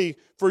only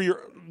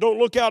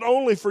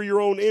for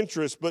your own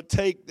interest, but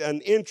take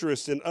an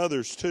interest in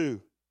others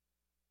too.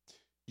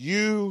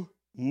 You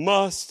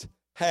must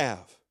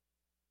have.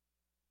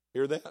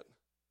 Hear that?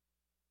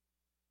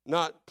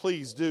 Not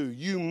please do.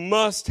 You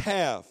must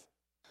have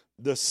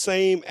the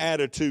same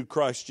attitude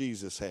Christ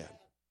Jesus had.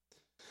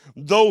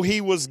 Though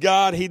he was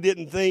God, he did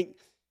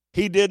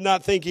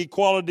not think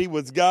equality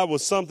with God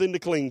was something to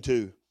cling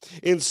to.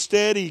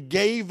 Instead, he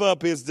gave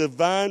up his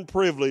divine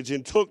privilege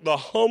and took the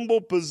humble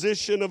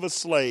position of a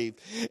slave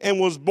and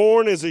was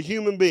born as a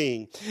human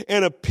being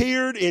and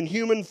appeared in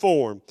human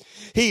form.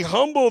 He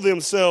humbled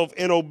himself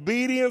in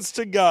obedience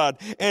to God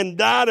and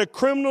died a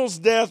criminal's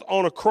death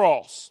on a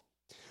cross.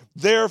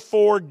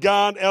 Therefore,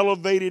 God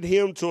elevated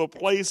him to a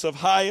place of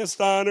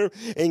highest honor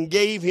and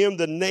gave him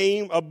the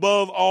name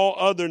above all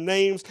other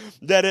names,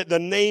 that at the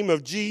name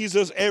of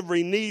Jesus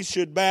every knee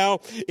should bow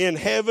in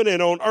heaven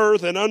and on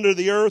earth and under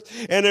the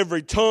earth, and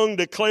every tongue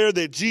declare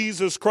that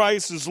Jesus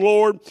Christ is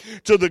Lord,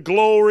 to the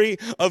glory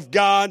of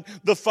God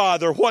the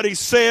Father. What he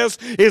says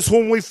is,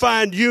 when we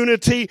find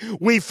unity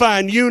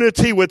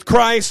with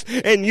Christ,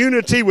 and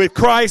unity with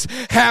Christ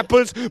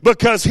happens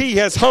because he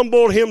has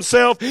humbled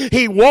himself.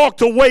 He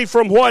walked away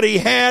from what he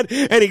had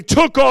and he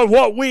took on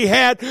what we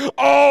had,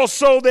 all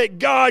so that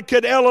God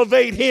could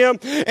elevate him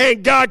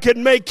and God could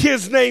make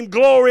his name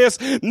glorious,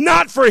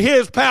 not for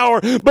his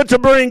power, but to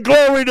bring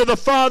glory to the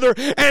Father.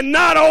 And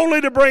not only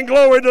to bring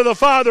glory to the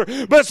Father,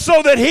 but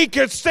so that he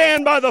could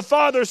stand by the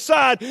Father's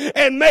side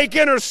and make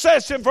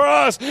intercession for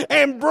us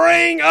and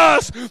bring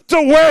us to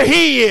where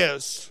he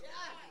is.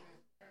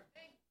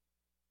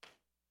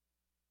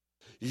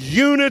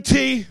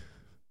 Unity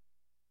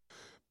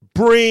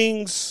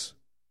brings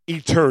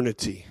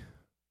eternity.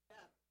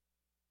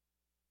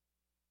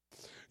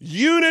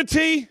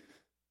 Unity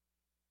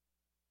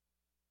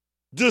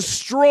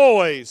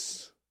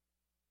destroys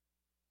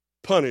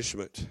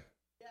punishment.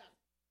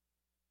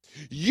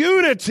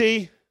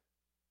 Unity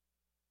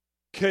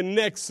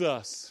connects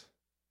us,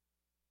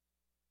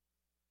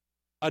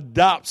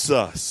 adopts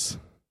us,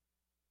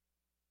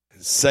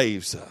 and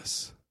saves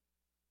us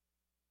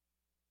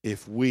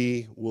if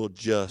we will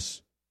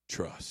just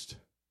trust.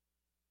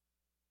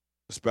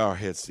 Let's bow our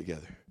heads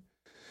together.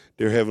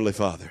 Dear Heavenly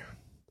Father,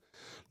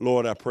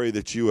 Lord, I pray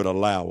that you would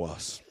allow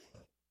us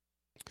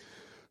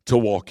to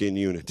walk in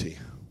unity.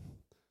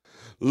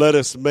 Let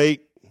us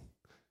make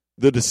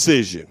the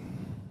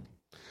decision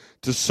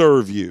to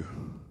serve you,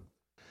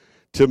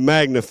 to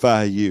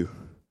magnify you,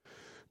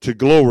 to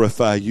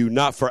glorify you,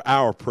 not for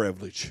our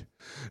privilege,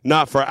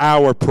 not for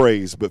our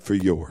praise, but for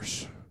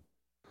yours.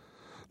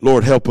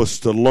 Lord, help us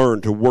to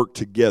learn to work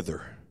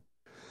together,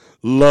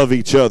 love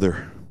each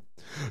other,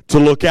 to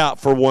look out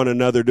for one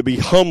another, to be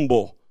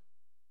humble,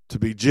 to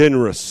be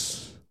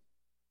generous,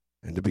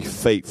 and to be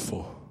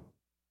faithful,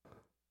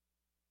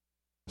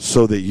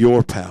 so that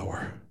your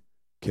power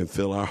can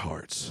fill our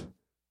hearts.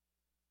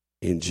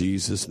 In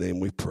Jesus' name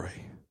we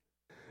pray.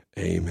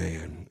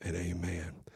 Amen and amen.